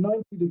come around to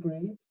 90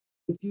 degrees,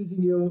 it's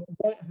using your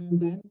right hand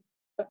then,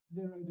 that's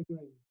 0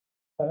 degrees.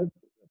 So,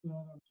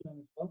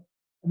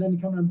 and then you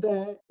come around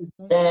there.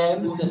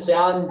 Sam, the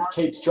sound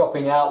keeps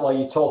dropping out while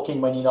you're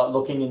talking when you're not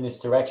looking in this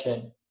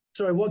direction.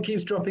 Sorry, what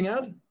keeps dropping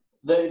out?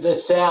 The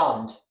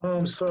sound. Oh,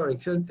 I'm sorry.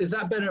 Is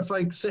that better if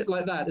I sit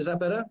like that? Is that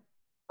better?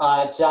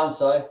 It sounds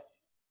so.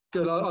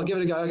 Good, I'll give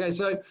it a go. Okay,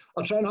 so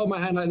I'll try and hold my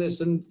hand like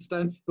this and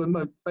stand with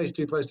my face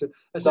too close to it.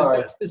 So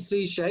that's the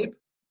C shape.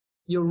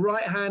 Your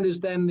right hand is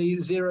then the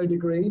 0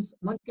 degrees. I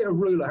might get a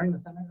ruler. Hang on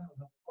a second.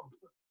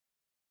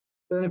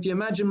 So if you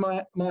imagine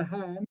my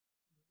hand,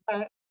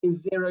 that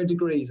is 0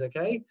 degrees,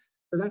 okay?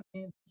 So that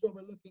means what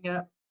we're looking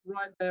at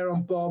right there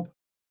on Bob.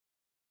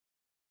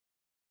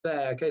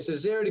 There, okay, so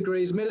 0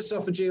 degrees,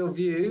 mid-esophageal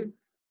view.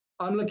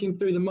 I'm looking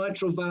through the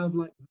mitral valve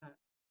like that.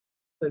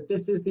 So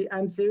this is the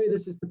anterior,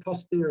 this is the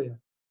posterior.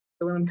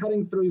 So when I'm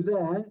cutting through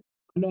there,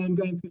 I know I'm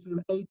going through sort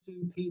of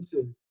A2,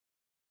 P2.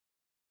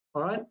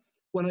 All right.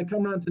 When I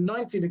come around to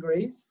 90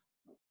 degrees,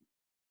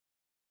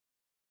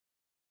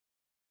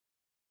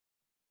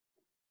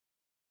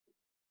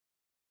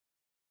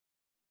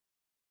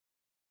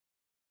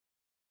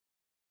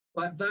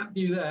 like that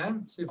view there,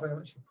 see if I can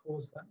actually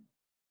pause that.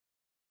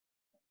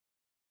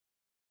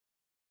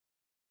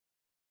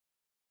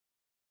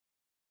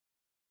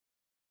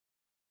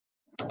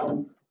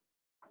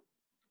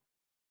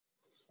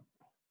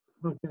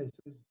 Okay,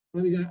 so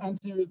there we go,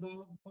 anterior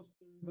valve,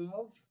 posterior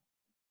valve.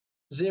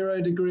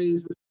 0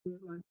 degrees was through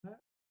it like that.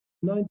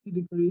 90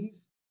 degrees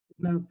is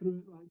now through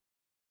it like,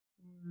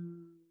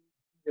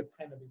 your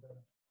pen will be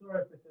better.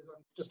 Sorry if this is,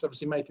 I'm just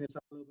obviously making this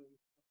up a little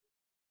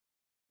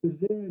bit.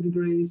 So 0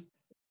 degrees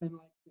and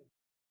like this.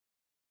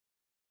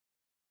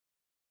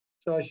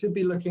 So I should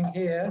be looking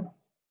here.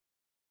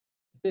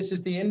 This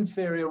is the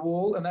inferior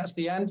wall and that's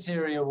the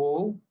anterior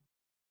wall.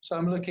 So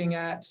I'm looking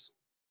at,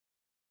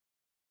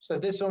 so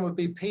this one would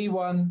be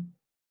P1,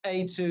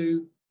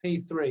 A2,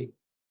 P3.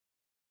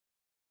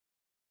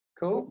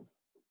 Cool.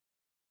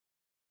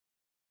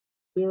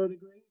 0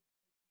 degrees,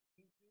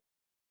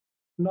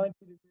 90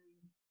 degrees,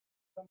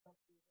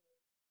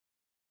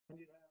 and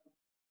you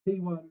have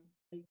P1,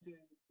 A2, P3.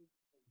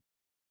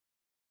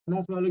 And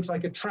that's why it looks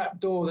like a trap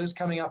door that's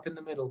coming up in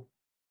the middle.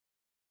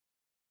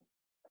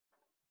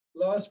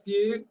 Last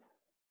view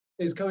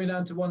is coming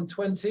down to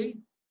 120.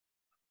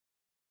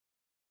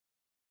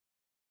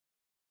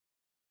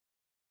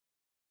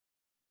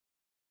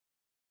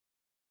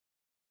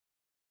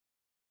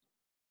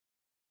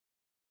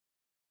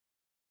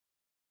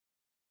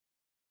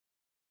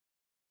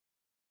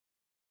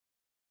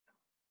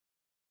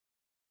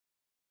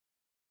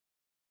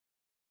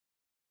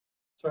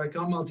 Sorry, I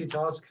can't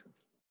multitask.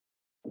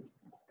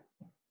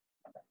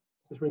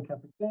 Just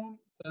recap again.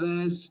 So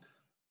there's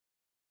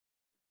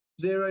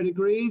 0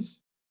 degrees,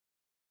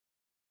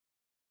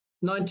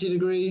 90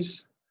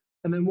 degrees,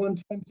 and then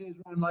 120 is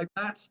run like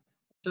that.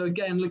 So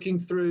again, looking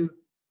through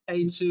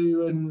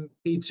A2 and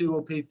P2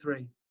 or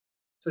P3.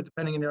 So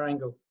depending on your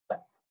angle.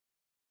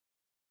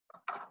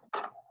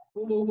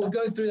 We'll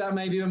go through that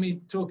maybe when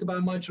we talk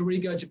about mitral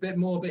regurg a bit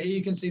more, but here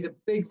you can see the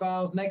big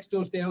valve next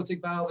door to the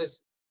aortic valve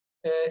is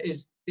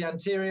the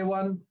anterior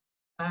one.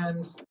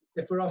 And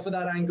if we're off of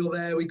that angle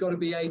there, we've got to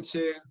be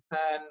A2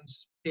 and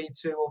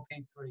P2 or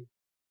P3.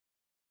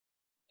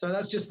 So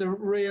that's just the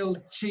real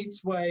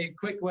cheats way,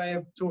 quick way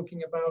of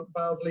talking about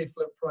valve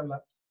leaflet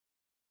prolapse.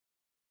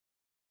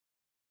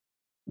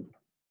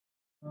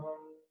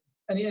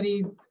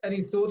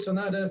 Any thoughts on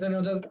that? I don't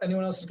know if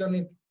anyone else has got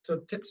any sort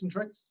of tips and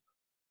tricks.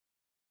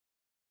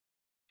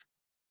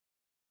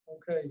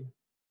 Okay.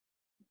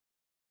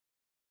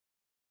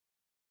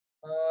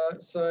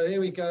 So here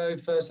we go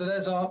first. So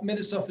there's our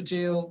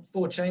mid-esophageal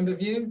 4-chamber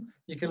view.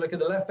 You can look at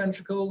the left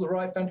ventricle, the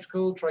right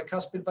ventricle,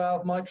 tricuspid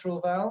valve,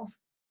 mitral valve.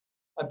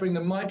 I bring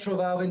the mitral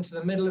valve into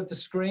the middle of the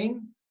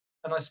screen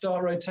and I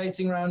start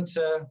rotating around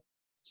to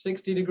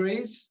 60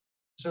 degrees,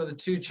 sort of the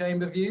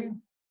 2-chamber view.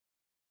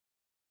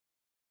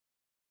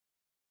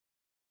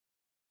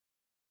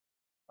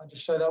 I'll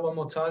just show that one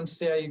more time to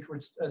see how you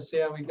see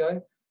how we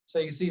go. So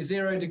you can see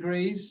 0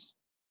 degrees.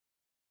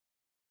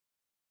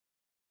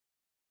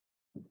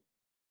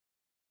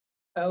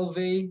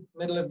 LV,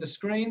 middle of the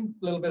screen,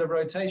 a little bit of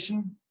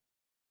rotation.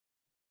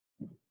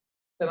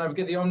 Then I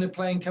get the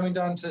omniplane coming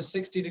down to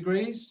 60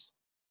 degrees.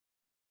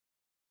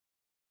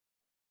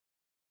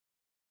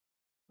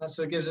 That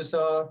sort of gives us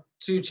our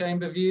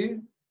 2-chamber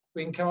view.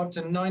 We can come up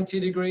to 90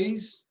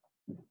 degrees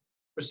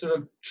for sort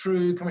of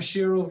true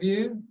commissural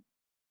view.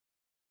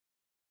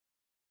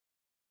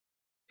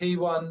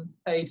 P1,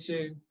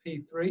 A2,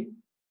 P3.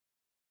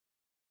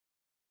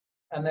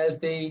 And there's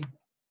the,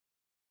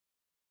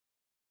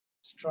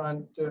 let's try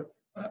and do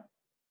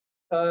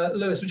it.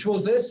 Lewis, which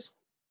was this?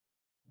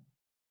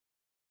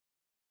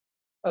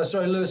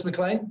 Sorry, Lewis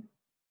McLean.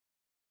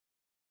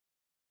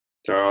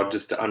 Sorry, I'll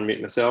just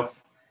unmute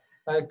myself.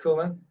 Cool,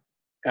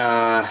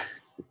 man.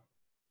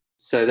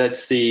 So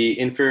that's the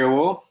inferior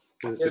wall.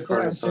 That's the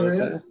cool,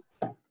 there.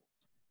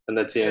 And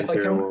that's the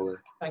anterior wall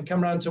there. And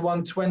come around to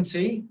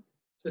 120.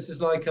 So this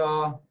is like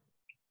our,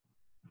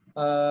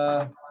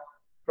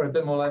 probably a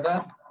bit more like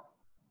that.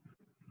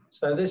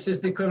 So this is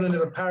the equivalent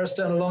of a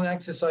parasternal long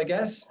axis, I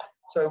guess.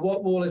 So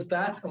what wall is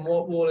that and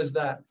what wall is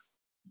that?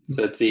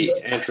 So it's the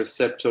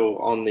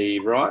anteroseptal on the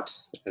right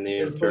and the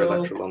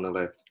inferior-lateral on the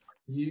left.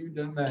 You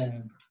the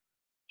man.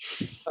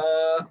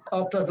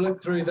 After I've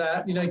looked through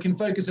that, you know, you can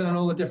focus in on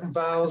all the different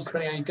valves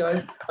depending how you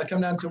go. I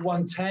come down to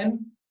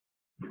 110,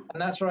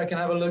 and that's where I can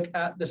have a look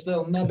at this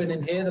little nubbin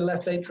in here, the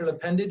left atrial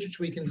appendage, which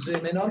we can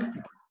zoom in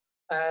on.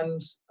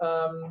 And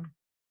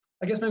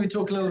I guess maybe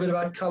talk a little bit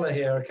about color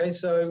here, okay?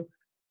 So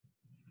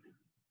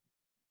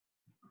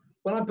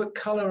when I put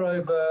color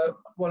over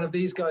one of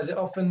these guys, it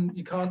often,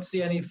 you can't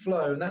see any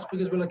flow, and that's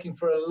because we're looking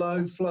for a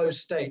low flow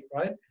state,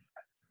 right?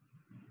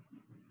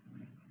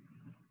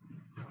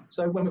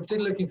 So when we're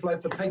particularly looking for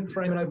patent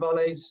foramen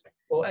ovales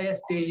or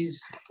ASDs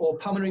or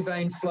pulmonary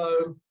vein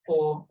flow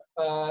or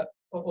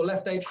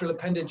left atrial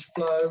appendage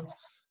flow,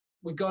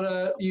 we've got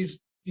to use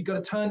you've got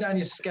to turn down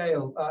your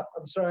scale.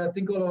 I'm sorry, I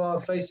think all of our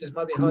faces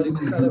might be hiding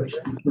this. There we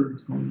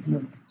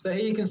go. So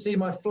here you can see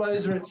my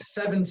flows are at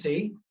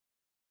 70.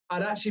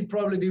 I'd actually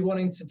probably be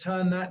wanting to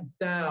turn that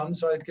down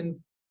so I can,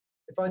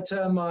 if I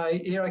turn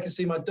here I can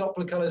see my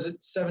Doppler colors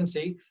at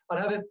 70. I'd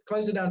have it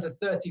closer down to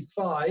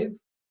 35,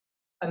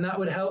 and that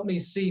would help me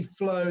see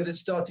flow that's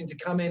starting to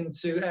come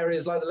into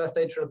areas like the left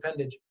atrial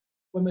appendage.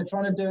 When we're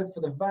trying to do it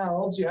for the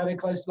valves, you have it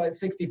close to like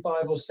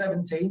 65 or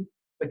 70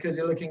 because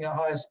you're looking at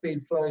higher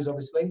speed flows,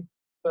 obviously.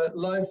 But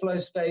low flow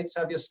states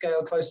have your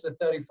scale close to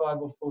 35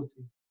 or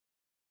 40.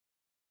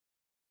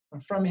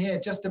 And from here,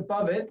 just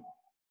above it,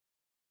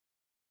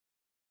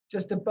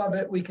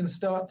 we can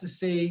start to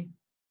see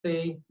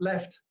the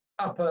left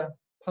upper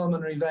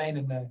pulmonary vein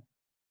in there.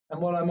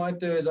 And what I might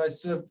do is I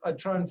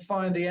try and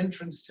find the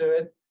entrance to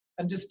it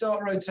and just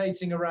start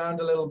rotating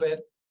around a little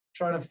bit,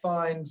 trying to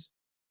find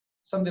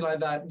something like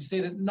that. And you see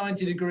that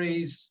 90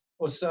 degrees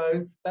or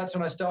so, that's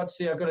when I start to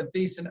see I've got a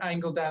decent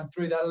angle down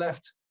through that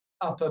left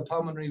upper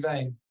pulmonary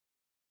vein.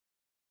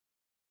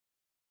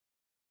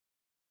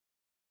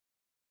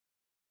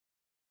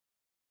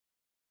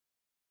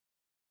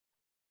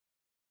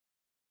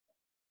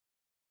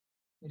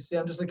 You see,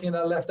 I'm just looking at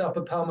that left upper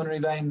pulmonary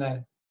vein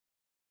there.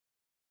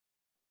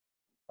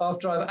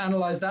 After I've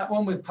analyzed that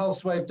one with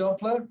pulse wave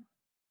Doppler,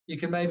 you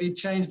can maybe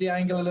change the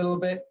angle a little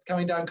bit,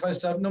 coming down close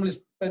to, normally it's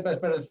better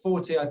than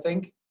 40, I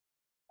think.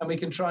 And we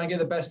can try and get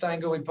the best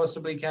angle we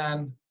possibly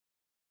can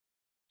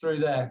through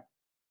there.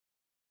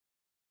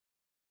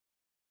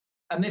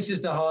 And this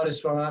is the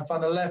hardest one. I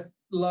find the left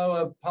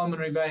lower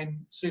pulmonary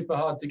vein super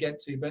hard to get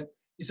to, but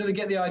you sort of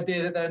get the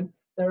idea that then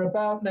they're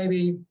about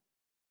maybe,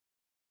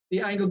 the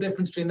angle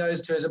difference between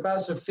those two is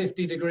about sort of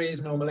 50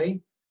 degrees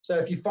normally. So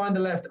if you find the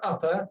left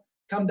upper,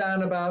 come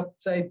down about,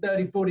 say,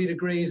 30, 40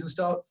 degrees and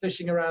start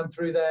fishing around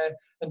through there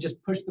and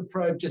just push the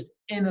probe just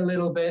in a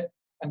little bit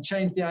and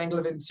change the angle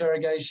of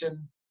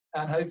interrogation,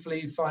 and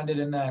hopefully you find it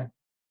in there.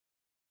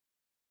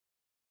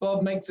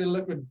 Bob makes it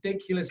look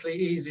ridiculously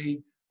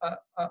easy.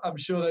 I'm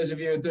sure those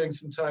of you who are doing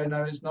some TOE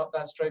know it's not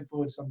that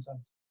straightforward sometimes.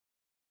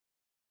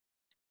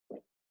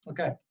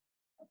 Okay.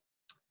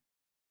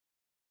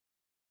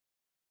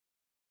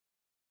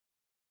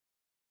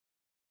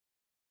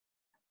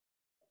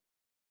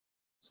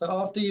 So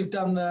after you've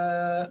done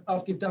the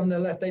left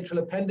atrial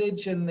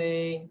appendage and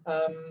the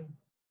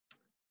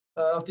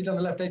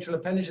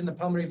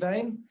pulmonary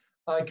vein,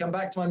 I come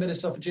back to my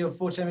mid-esophageal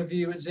four-chamber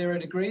view at 0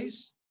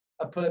 degrees.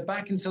 I pull it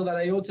back until that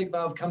aortic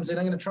valve comes in.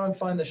 I'm going to try and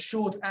find the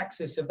short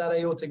axis of that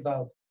aortic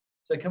valve.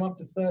 So come up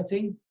to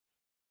 30,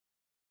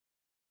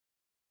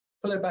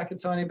 pull it back a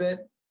tiny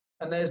bit,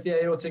 and there's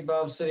the aortic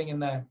valve sitting in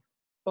there.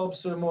 Bob's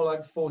sort of more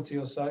like 40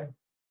 or so.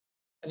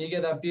 And you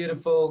get that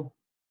beautiful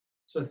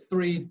sort of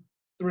three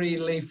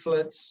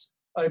leaflets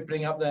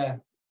opening up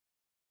there.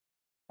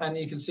 And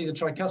you can see the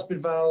tricuspid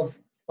valve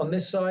on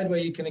this side, where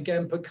you can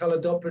again put color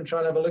Doppler and try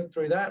and have a look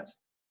through that,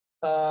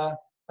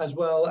 as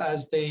well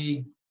as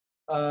the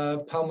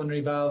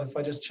pulmonary valve. If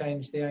I just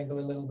change the angle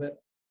a little bit,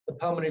 the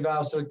pulmonary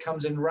valve sort of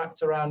comes in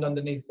wrapped around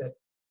underneath it.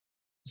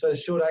 So the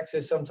short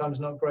axis sometimes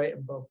not great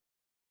in Bob.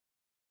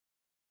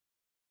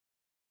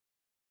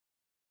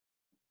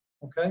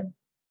 Okay.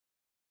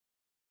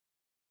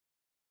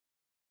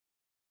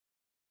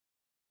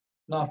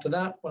 And after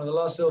that, one of the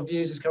last little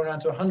views is coming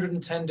around to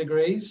 110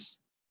 degrees.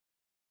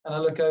 And I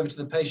look over to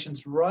the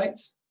patient's right.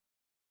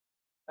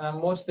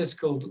 And what's this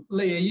called?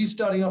 Lee, are you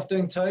starting off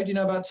doing TOE? Do you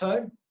know about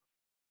TOE?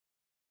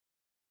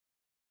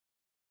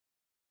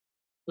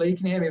 Lee,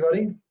 can you hear me,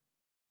 buddy?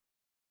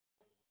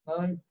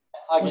 No?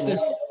 What's this?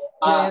 Do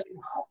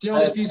you know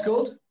what this view's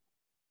called?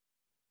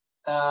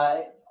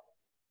 Because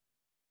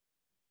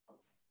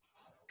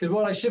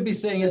what I should be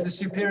seeing is the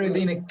superior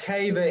vena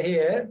cava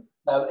here.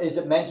 Is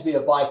it meant to be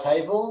a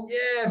bicaval?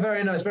 Yeah,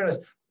 very nice, very nice.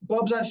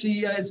 Bob's actually,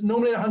 it's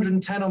normally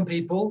 110 on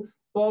people.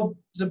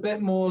 Bob's a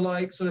bit more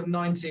like sort of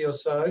 90 or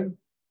so.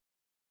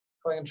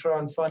 If I can try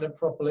and find it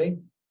properly.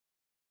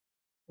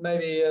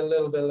 Maybe a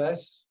little bit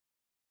less.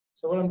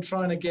 So what I'm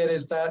trying to get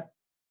is that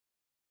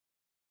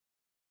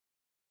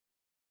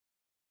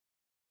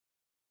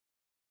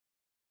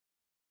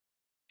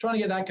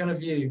kind of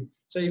view.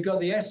 So you've got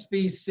the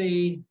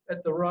SVC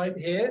at the right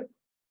here.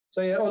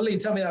 So yeah, Lee,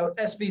 tell me now,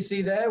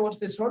 SVC there, what's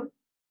this one?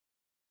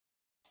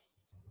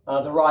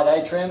 The right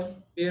atrium.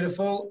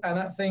 Beautiful. And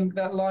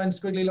that line,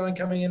 squiggly line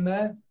coming in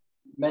there?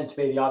 Meant to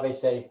be the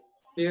IVC.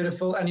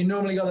 Beautiful. And you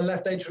normally got the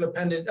left atrial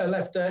appendage,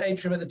 left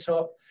atrium at the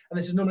top. And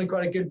this is normally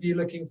quite a good view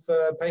looking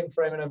for patent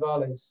foramen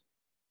ovales.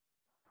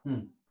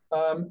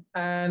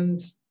 And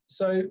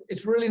so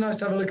it's really nice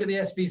to have a look at the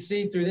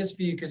SVC through this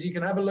view, because you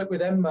can have a look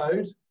with M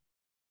mode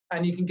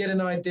and you can get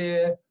an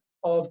idea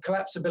of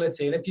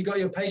collapsibility. And if you've got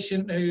your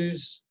patient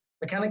who's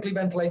mechanically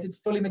ventilated,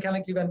 fully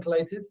mechanically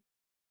ventilated,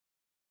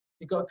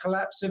 you've got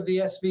collapse of the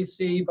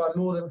SVC by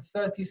more than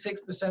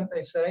 36%,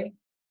 they say,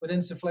 with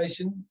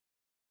insufflation.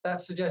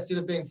 That's suggested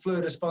of being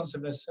fluid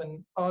responsiveness.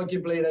 And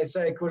arguably, they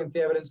say, according to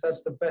the evidence,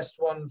 that's the best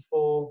one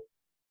for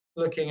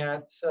looking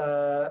at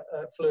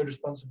fluid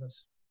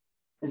responsiveness.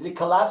 Is it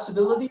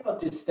collapsibility or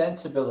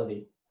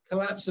distensibility?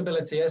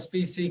 collapsibility,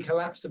 SVC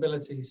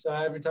collapsibility. So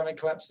every time it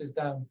collapses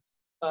down.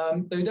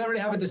 They don't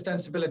really have a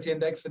distensibility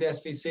index for the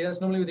SVC.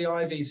 That's normally with the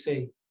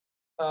IVC.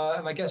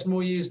 And I guess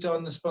more used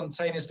on the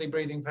spontaneously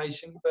breathing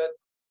patient. But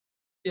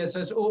yeah,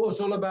 so it's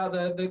all about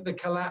the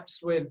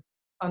collapse with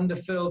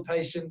underfilled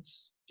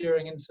patients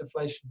during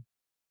insufflation.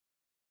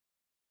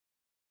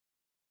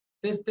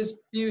 This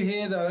view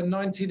here, though, at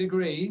 90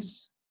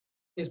 degrees,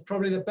 is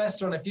probably the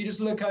best one. If you just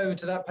look over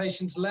to that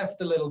patient's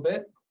left a little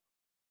bit,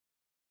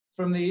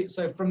 from the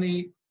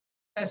SVC,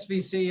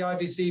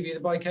 IVC view, the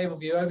bicable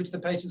view, over to the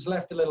patient's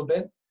left a little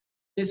bit,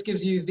 this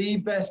gives you the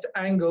best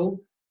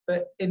angle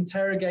for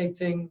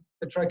interrogating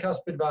the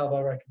tricuspid valve,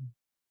 I reckon.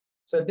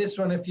 So this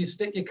one, if you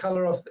stick your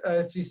color off,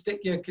 if you stick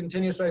your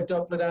continuous wave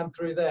Doppler down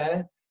through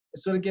there, it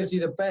sort of gives you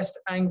the best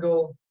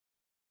angle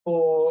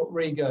for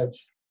regurg.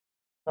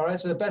 All right,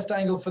 so the best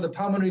angle for the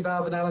pulmonary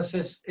valve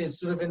analysis is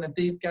sort of in the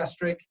deep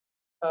gastric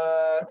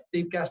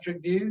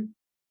view,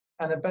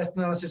 and the best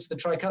analysis of the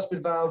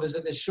tricuspid valve is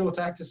at this short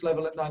axis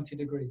level at 90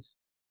 degrees.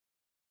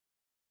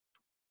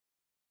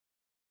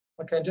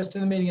 Okay, just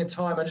in the meaning of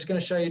time, I'm just going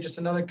to show you just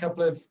another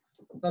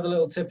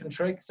little tip and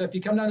trick. So if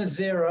you come down to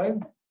 0,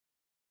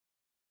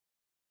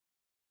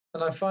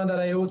 and I find that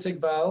aortic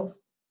valve,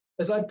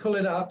 as I pull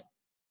it up,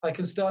 I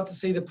can start to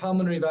see the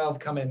pulmonary valve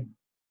come in.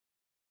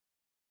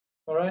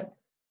 All right,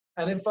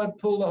 and if I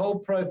pull the whole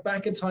probe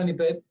back a tiny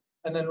bit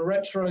and then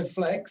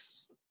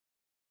retroflex,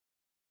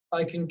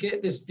 I can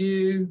get this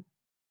view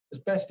as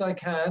best I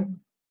can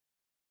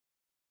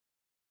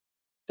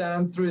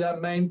down through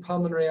that main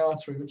pulmonary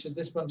artery, which is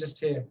this one just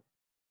here.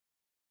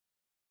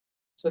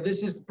 So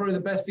this is probably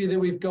the best view that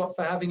we've got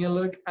for having a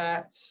look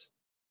at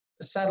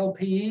the saddle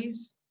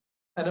PEs.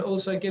 And it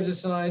also gives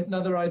us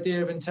another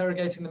idea of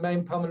interrogating the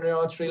main pulmonary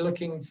artery,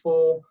 looking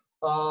for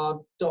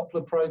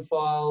Doppler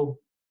profile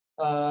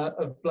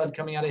of blood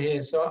coming out of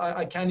here. So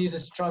I can use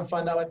this to try and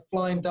find out like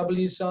flying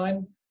W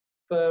sign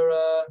for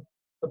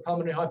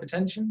pulmonary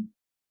hypertension,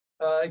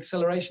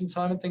 acceleration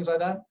time and things like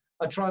that.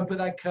 I try and put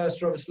that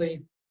cursor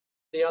obviously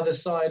the other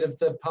side of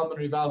the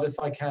pulmonary valve if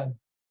I can.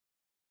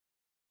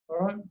 All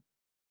right.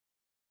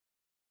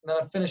 And then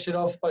I finish it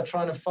off by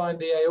trying to find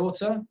the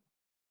aorta.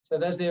 So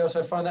there's the aorta.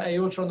 I find the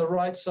aorta on the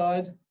right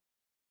side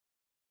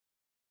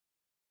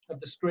of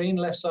the screen,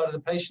 left side of the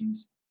patient,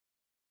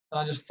 and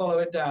I just follow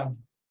it down.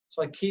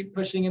 So I keep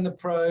pushing in the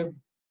probe,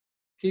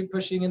 keep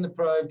pushing in the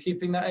probe,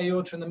 keeping that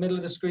aorta in the middle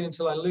of the screen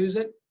until I lose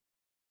it.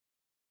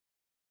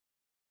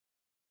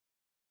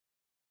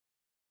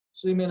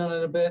 Zoom in on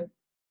it a bit,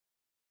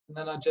 and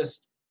then I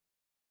just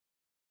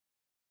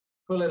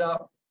pull it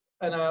up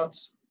and out,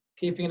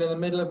 keeping it in the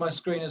middle of my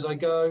screen as I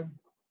go.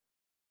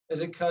 As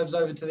it curves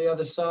over to the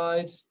other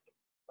side,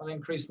 I'll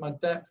increase my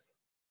depth.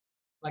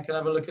 I can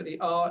have a look at the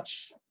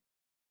arch,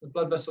 the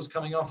blood vessels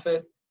coming off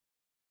it.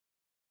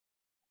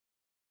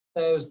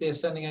 There's the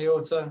ascending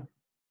aorta,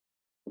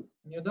 and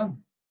you're done.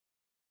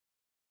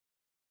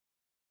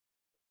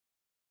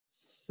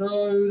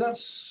 So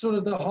that's sort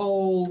of the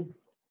whole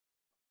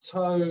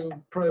toe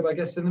probe. I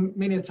guess in the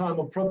meaning of time,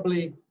 we'll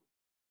probably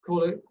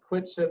call it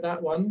quits at that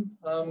one.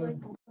 I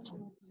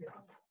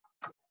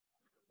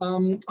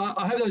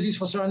hope that was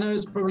useful. So I know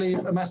it's probably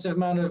a massive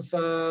amount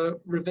of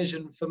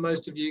revision for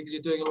most of you because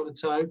you're doing a lot of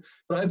toe,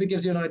 but I hope it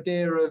gives you an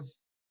idea of,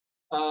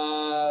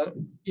 of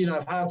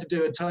how to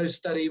do a toe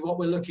study, what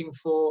we're looking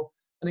for.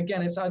 And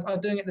again, I'm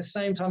doing it at the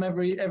same time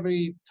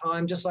every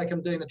time, just like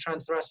I'm doing the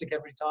transthoracic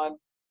every time,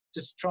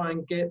 just try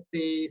and get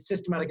the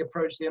systematic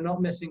approach so you're not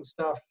missing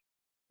stuff,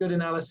 good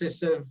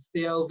analysis of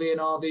the LV and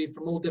RV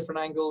from all different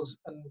angles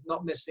and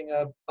not missing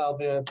a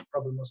valvular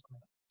problem or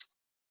something.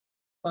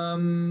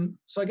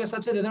 So I guess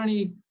that's it. Are there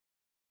any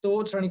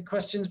thoughts or any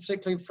questions,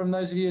 particularly from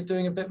those of you who are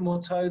doing a bit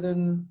more toe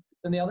than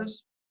the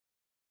others?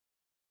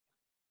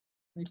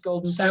 Any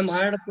golden Sam, tips?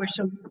 I had a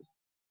question.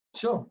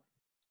 Sure.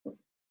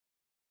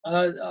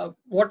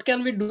 What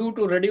can we do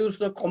to reduce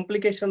the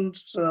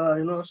complications,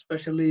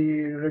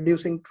 especially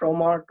reducing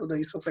trauma to the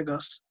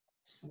esophagus?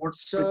 What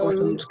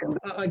precautions can we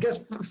do? I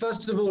guess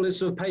first of all is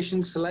sort of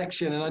patient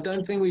selection, and I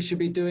don't think we should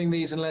be doing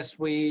these unless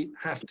we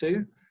have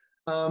to.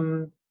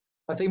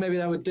 I think maybe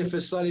that would differ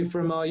slightly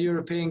from our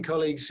European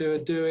colleagues who are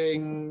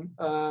doing,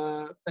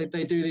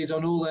 they do these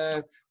on all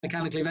their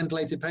mechanically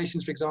ventilated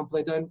patients, for example.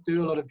 They don't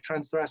do a lot of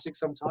transthoracic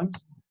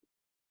sometimes.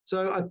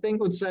 So I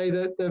think would say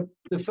that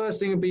the first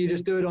thing would be you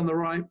just do it on the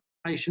right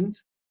patient.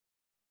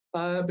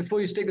 Before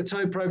you stick the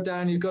toe probe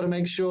down, you've got to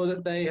make sure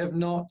that they have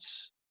not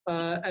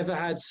ever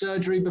had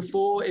surgery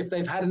before. If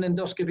they've had an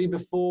endoscopy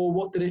before,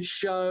 what did it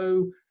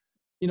show?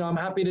 I'm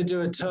happy to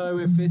do a toe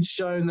if it's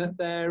shown that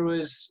there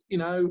was,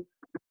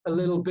 a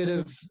little bit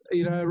of,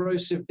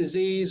 erosive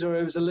disease, or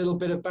it was a little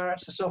bit of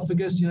Barrett's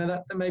esophagus,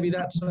 that maybe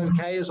that's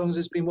okay as long as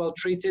it's been well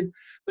treated.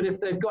 But if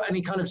they've got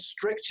any kind of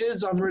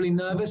strictures, I'm really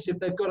nervous. If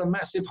they've got a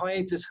massive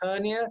hiatus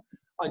hernia,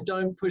 I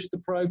don't push the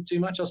probe too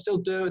much. I'll still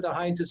do it with a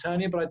hiatus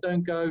hernia, but I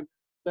don't go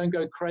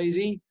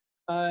crazy.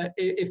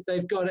 If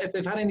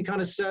they've had any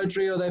kind of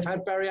surgery or they've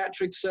had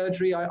bariatric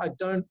surgery, I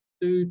don't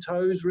do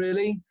toes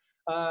really.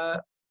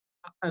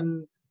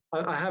 And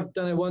I have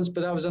done it once,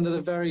 but that was under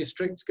the very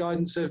strict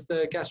guidance of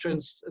the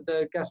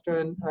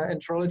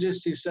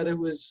gastroenterologist who said it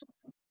was,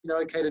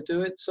 okay to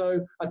do it.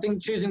 So I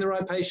think choosing the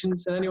right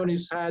patients, and anyone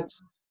who's had,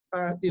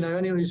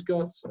 anyone who's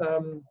got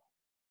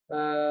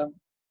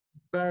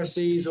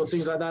varices or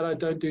things like that, I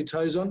don't do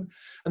toes on.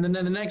 And then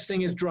the next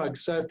thing is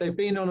drugs. So if they've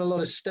been on a lot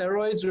of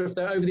steroids, or if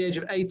they're over the age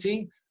of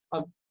 80,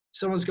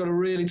 someone's got to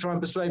really try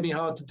and persuade me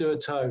hard to do a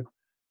toe,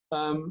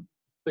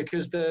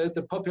 because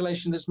the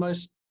population that's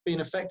most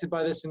been affected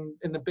by this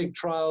in the big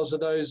trials are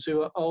those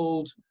who are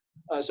old,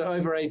 so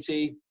over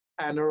 80,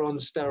 and are on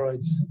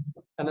steroids.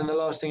 And then the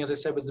last thing, as I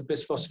said, was the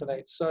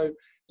bisphosphonates. So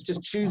it's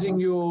just choosing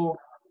your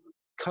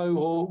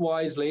cohort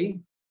wisely,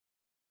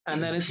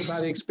 and then it's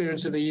about the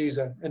experience of the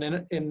user.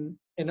 And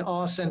in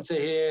our center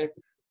here,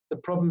 the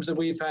problems that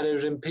we've had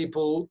is in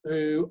people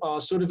who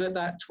are sort of at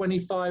that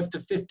 25 to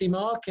 50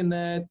 mark in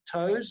their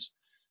toes.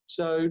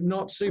 So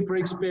not super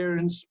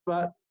experienced,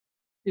 but,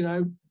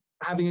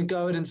 having a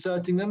go at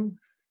inserting them.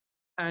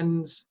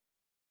 And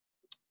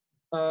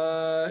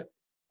I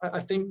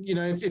think,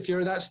 if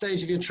you're at that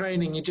stage of your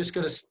training, you just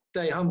got to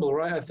stay humble,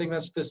 right? I think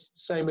that's the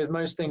same with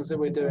most things that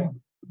we're doing.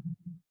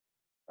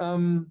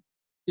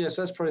 Yes,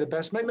 that's probably the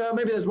best.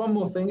 Maybe there's one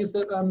more thing, is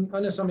that I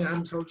know something I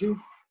haven't told you.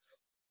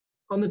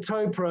 On the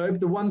toe probe,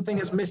 the one thing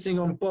that's missing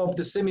on Bob,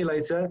 the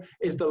simulator,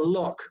 is the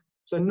lock.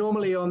 So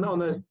normally on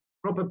a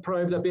proper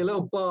probe, there'll be a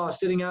little bar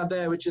sitting out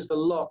there, which is the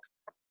lock.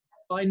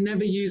 I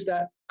never use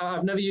that.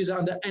 I've never used it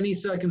under any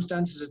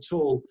circumstances at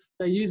all.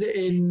 They use it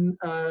in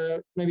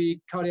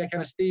maybe cardiac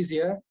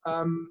anesthesia,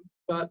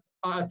 but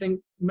I think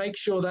make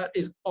sure that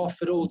is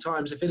off at all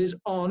times. If it is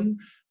on,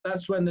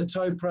 that's when the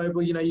toe probe,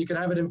 you can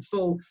have it in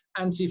full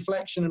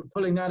anti-flexion, and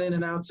pulling that in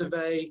and out of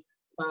a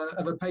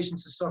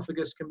patient's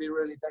esophagus can be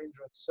really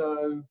dangerous.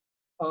 So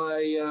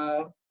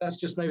that's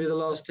just maybe the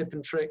last tip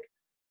and trick.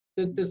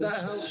 Does that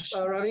help,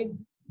 Ravi?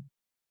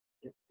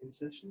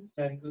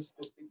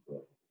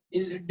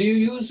 Do you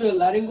use a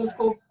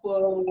laryngoscope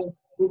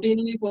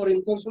routinely for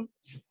insertion?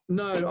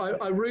 No,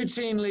 I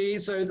routinely,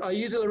 so I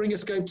use a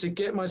laryngoscope to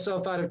get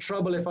myself out of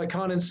trouble if I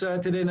can't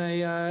insert it in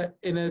a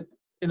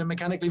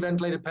mechanically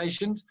ventilated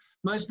patient.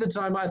 Most of the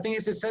time, I think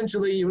it's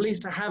essential that you at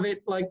least have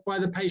it like by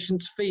the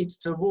patient's feet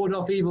to ward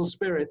off evil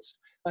spirits.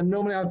 And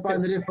normally I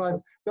find that if I've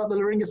got the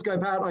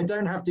laryngoscope out, I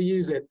don't have to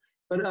use it.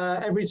 But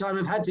every time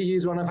I've had to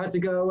use one, I've had to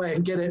go away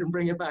and get it and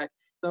bring it back.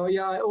 So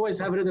yeah, I always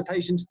have it at the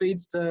patient's feet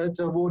to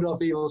ward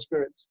off evil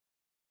spirits.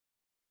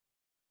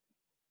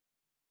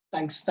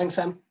 Thanks,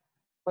 Sam.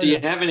 Do you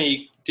have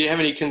any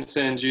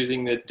concerns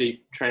using the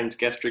deep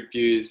transgastric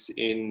views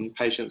in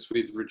patients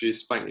with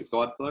reduced splanchnic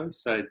blood flow,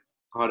 so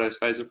high dose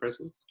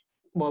vasopressors?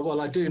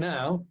 Well, I do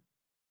now.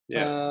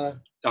 Yeah.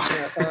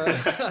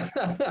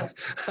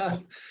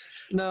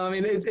 No, I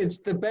mean it's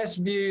the best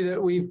view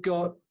that we've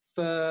got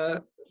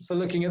for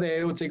looking at the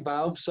aortic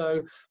valve.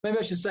 So maybe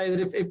I should say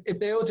that if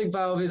the aortic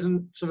valve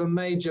isn't sort of a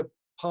major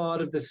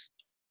part of this,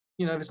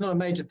 if it's not a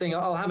major thing,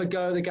 I'll have a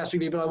go at the gastric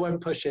view, but I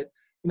won't push it.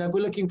 If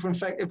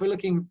we're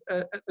looking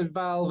at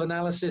valve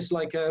analysis,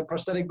 like a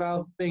prosthetic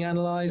valve being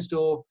analyzed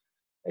or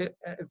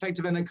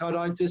effective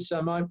endocarditis,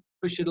 I might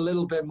push it a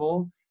little bit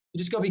more. You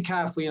just got to be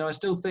careful. I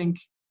still think,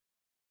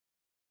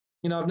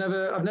 I've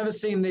never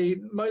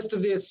seen most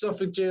of the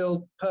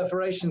esophageal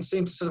perforations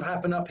seem to sort of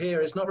happen up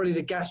here. It's not really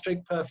the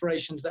gastric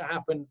perforations that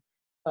happen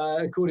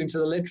according to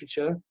the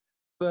literature,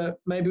 but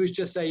maybe we should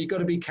just say you've got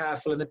to be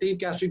careful. And the deep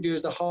gastric view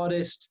is the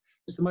hardest.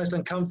 It's the most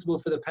uncomfortable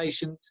for the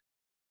patient.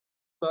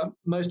 But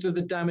most of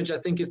the damage, I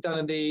think, is done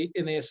in the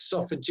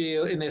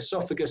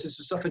esophagus.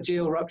 It's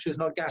esophageal ruptures,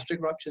 not gastric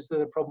ruptures, that are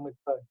the problem with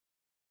both,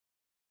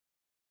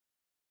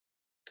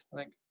 I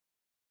think.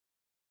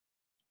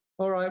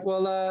 All right,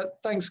 well,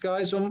 thanks,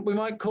 guys. We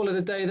might call it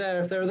a day there.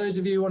 If there are those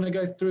of you who want to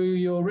go through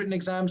your written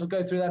exams, we'll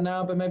go through that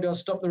now, but maybe I'll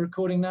stop the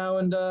recording now,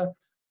 and if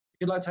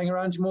you'd like to hang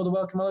around, you're more than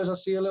welcome. Otherwise, I'll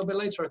see you a little bit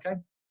later, okay?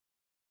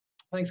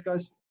 Thanks,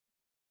 guys.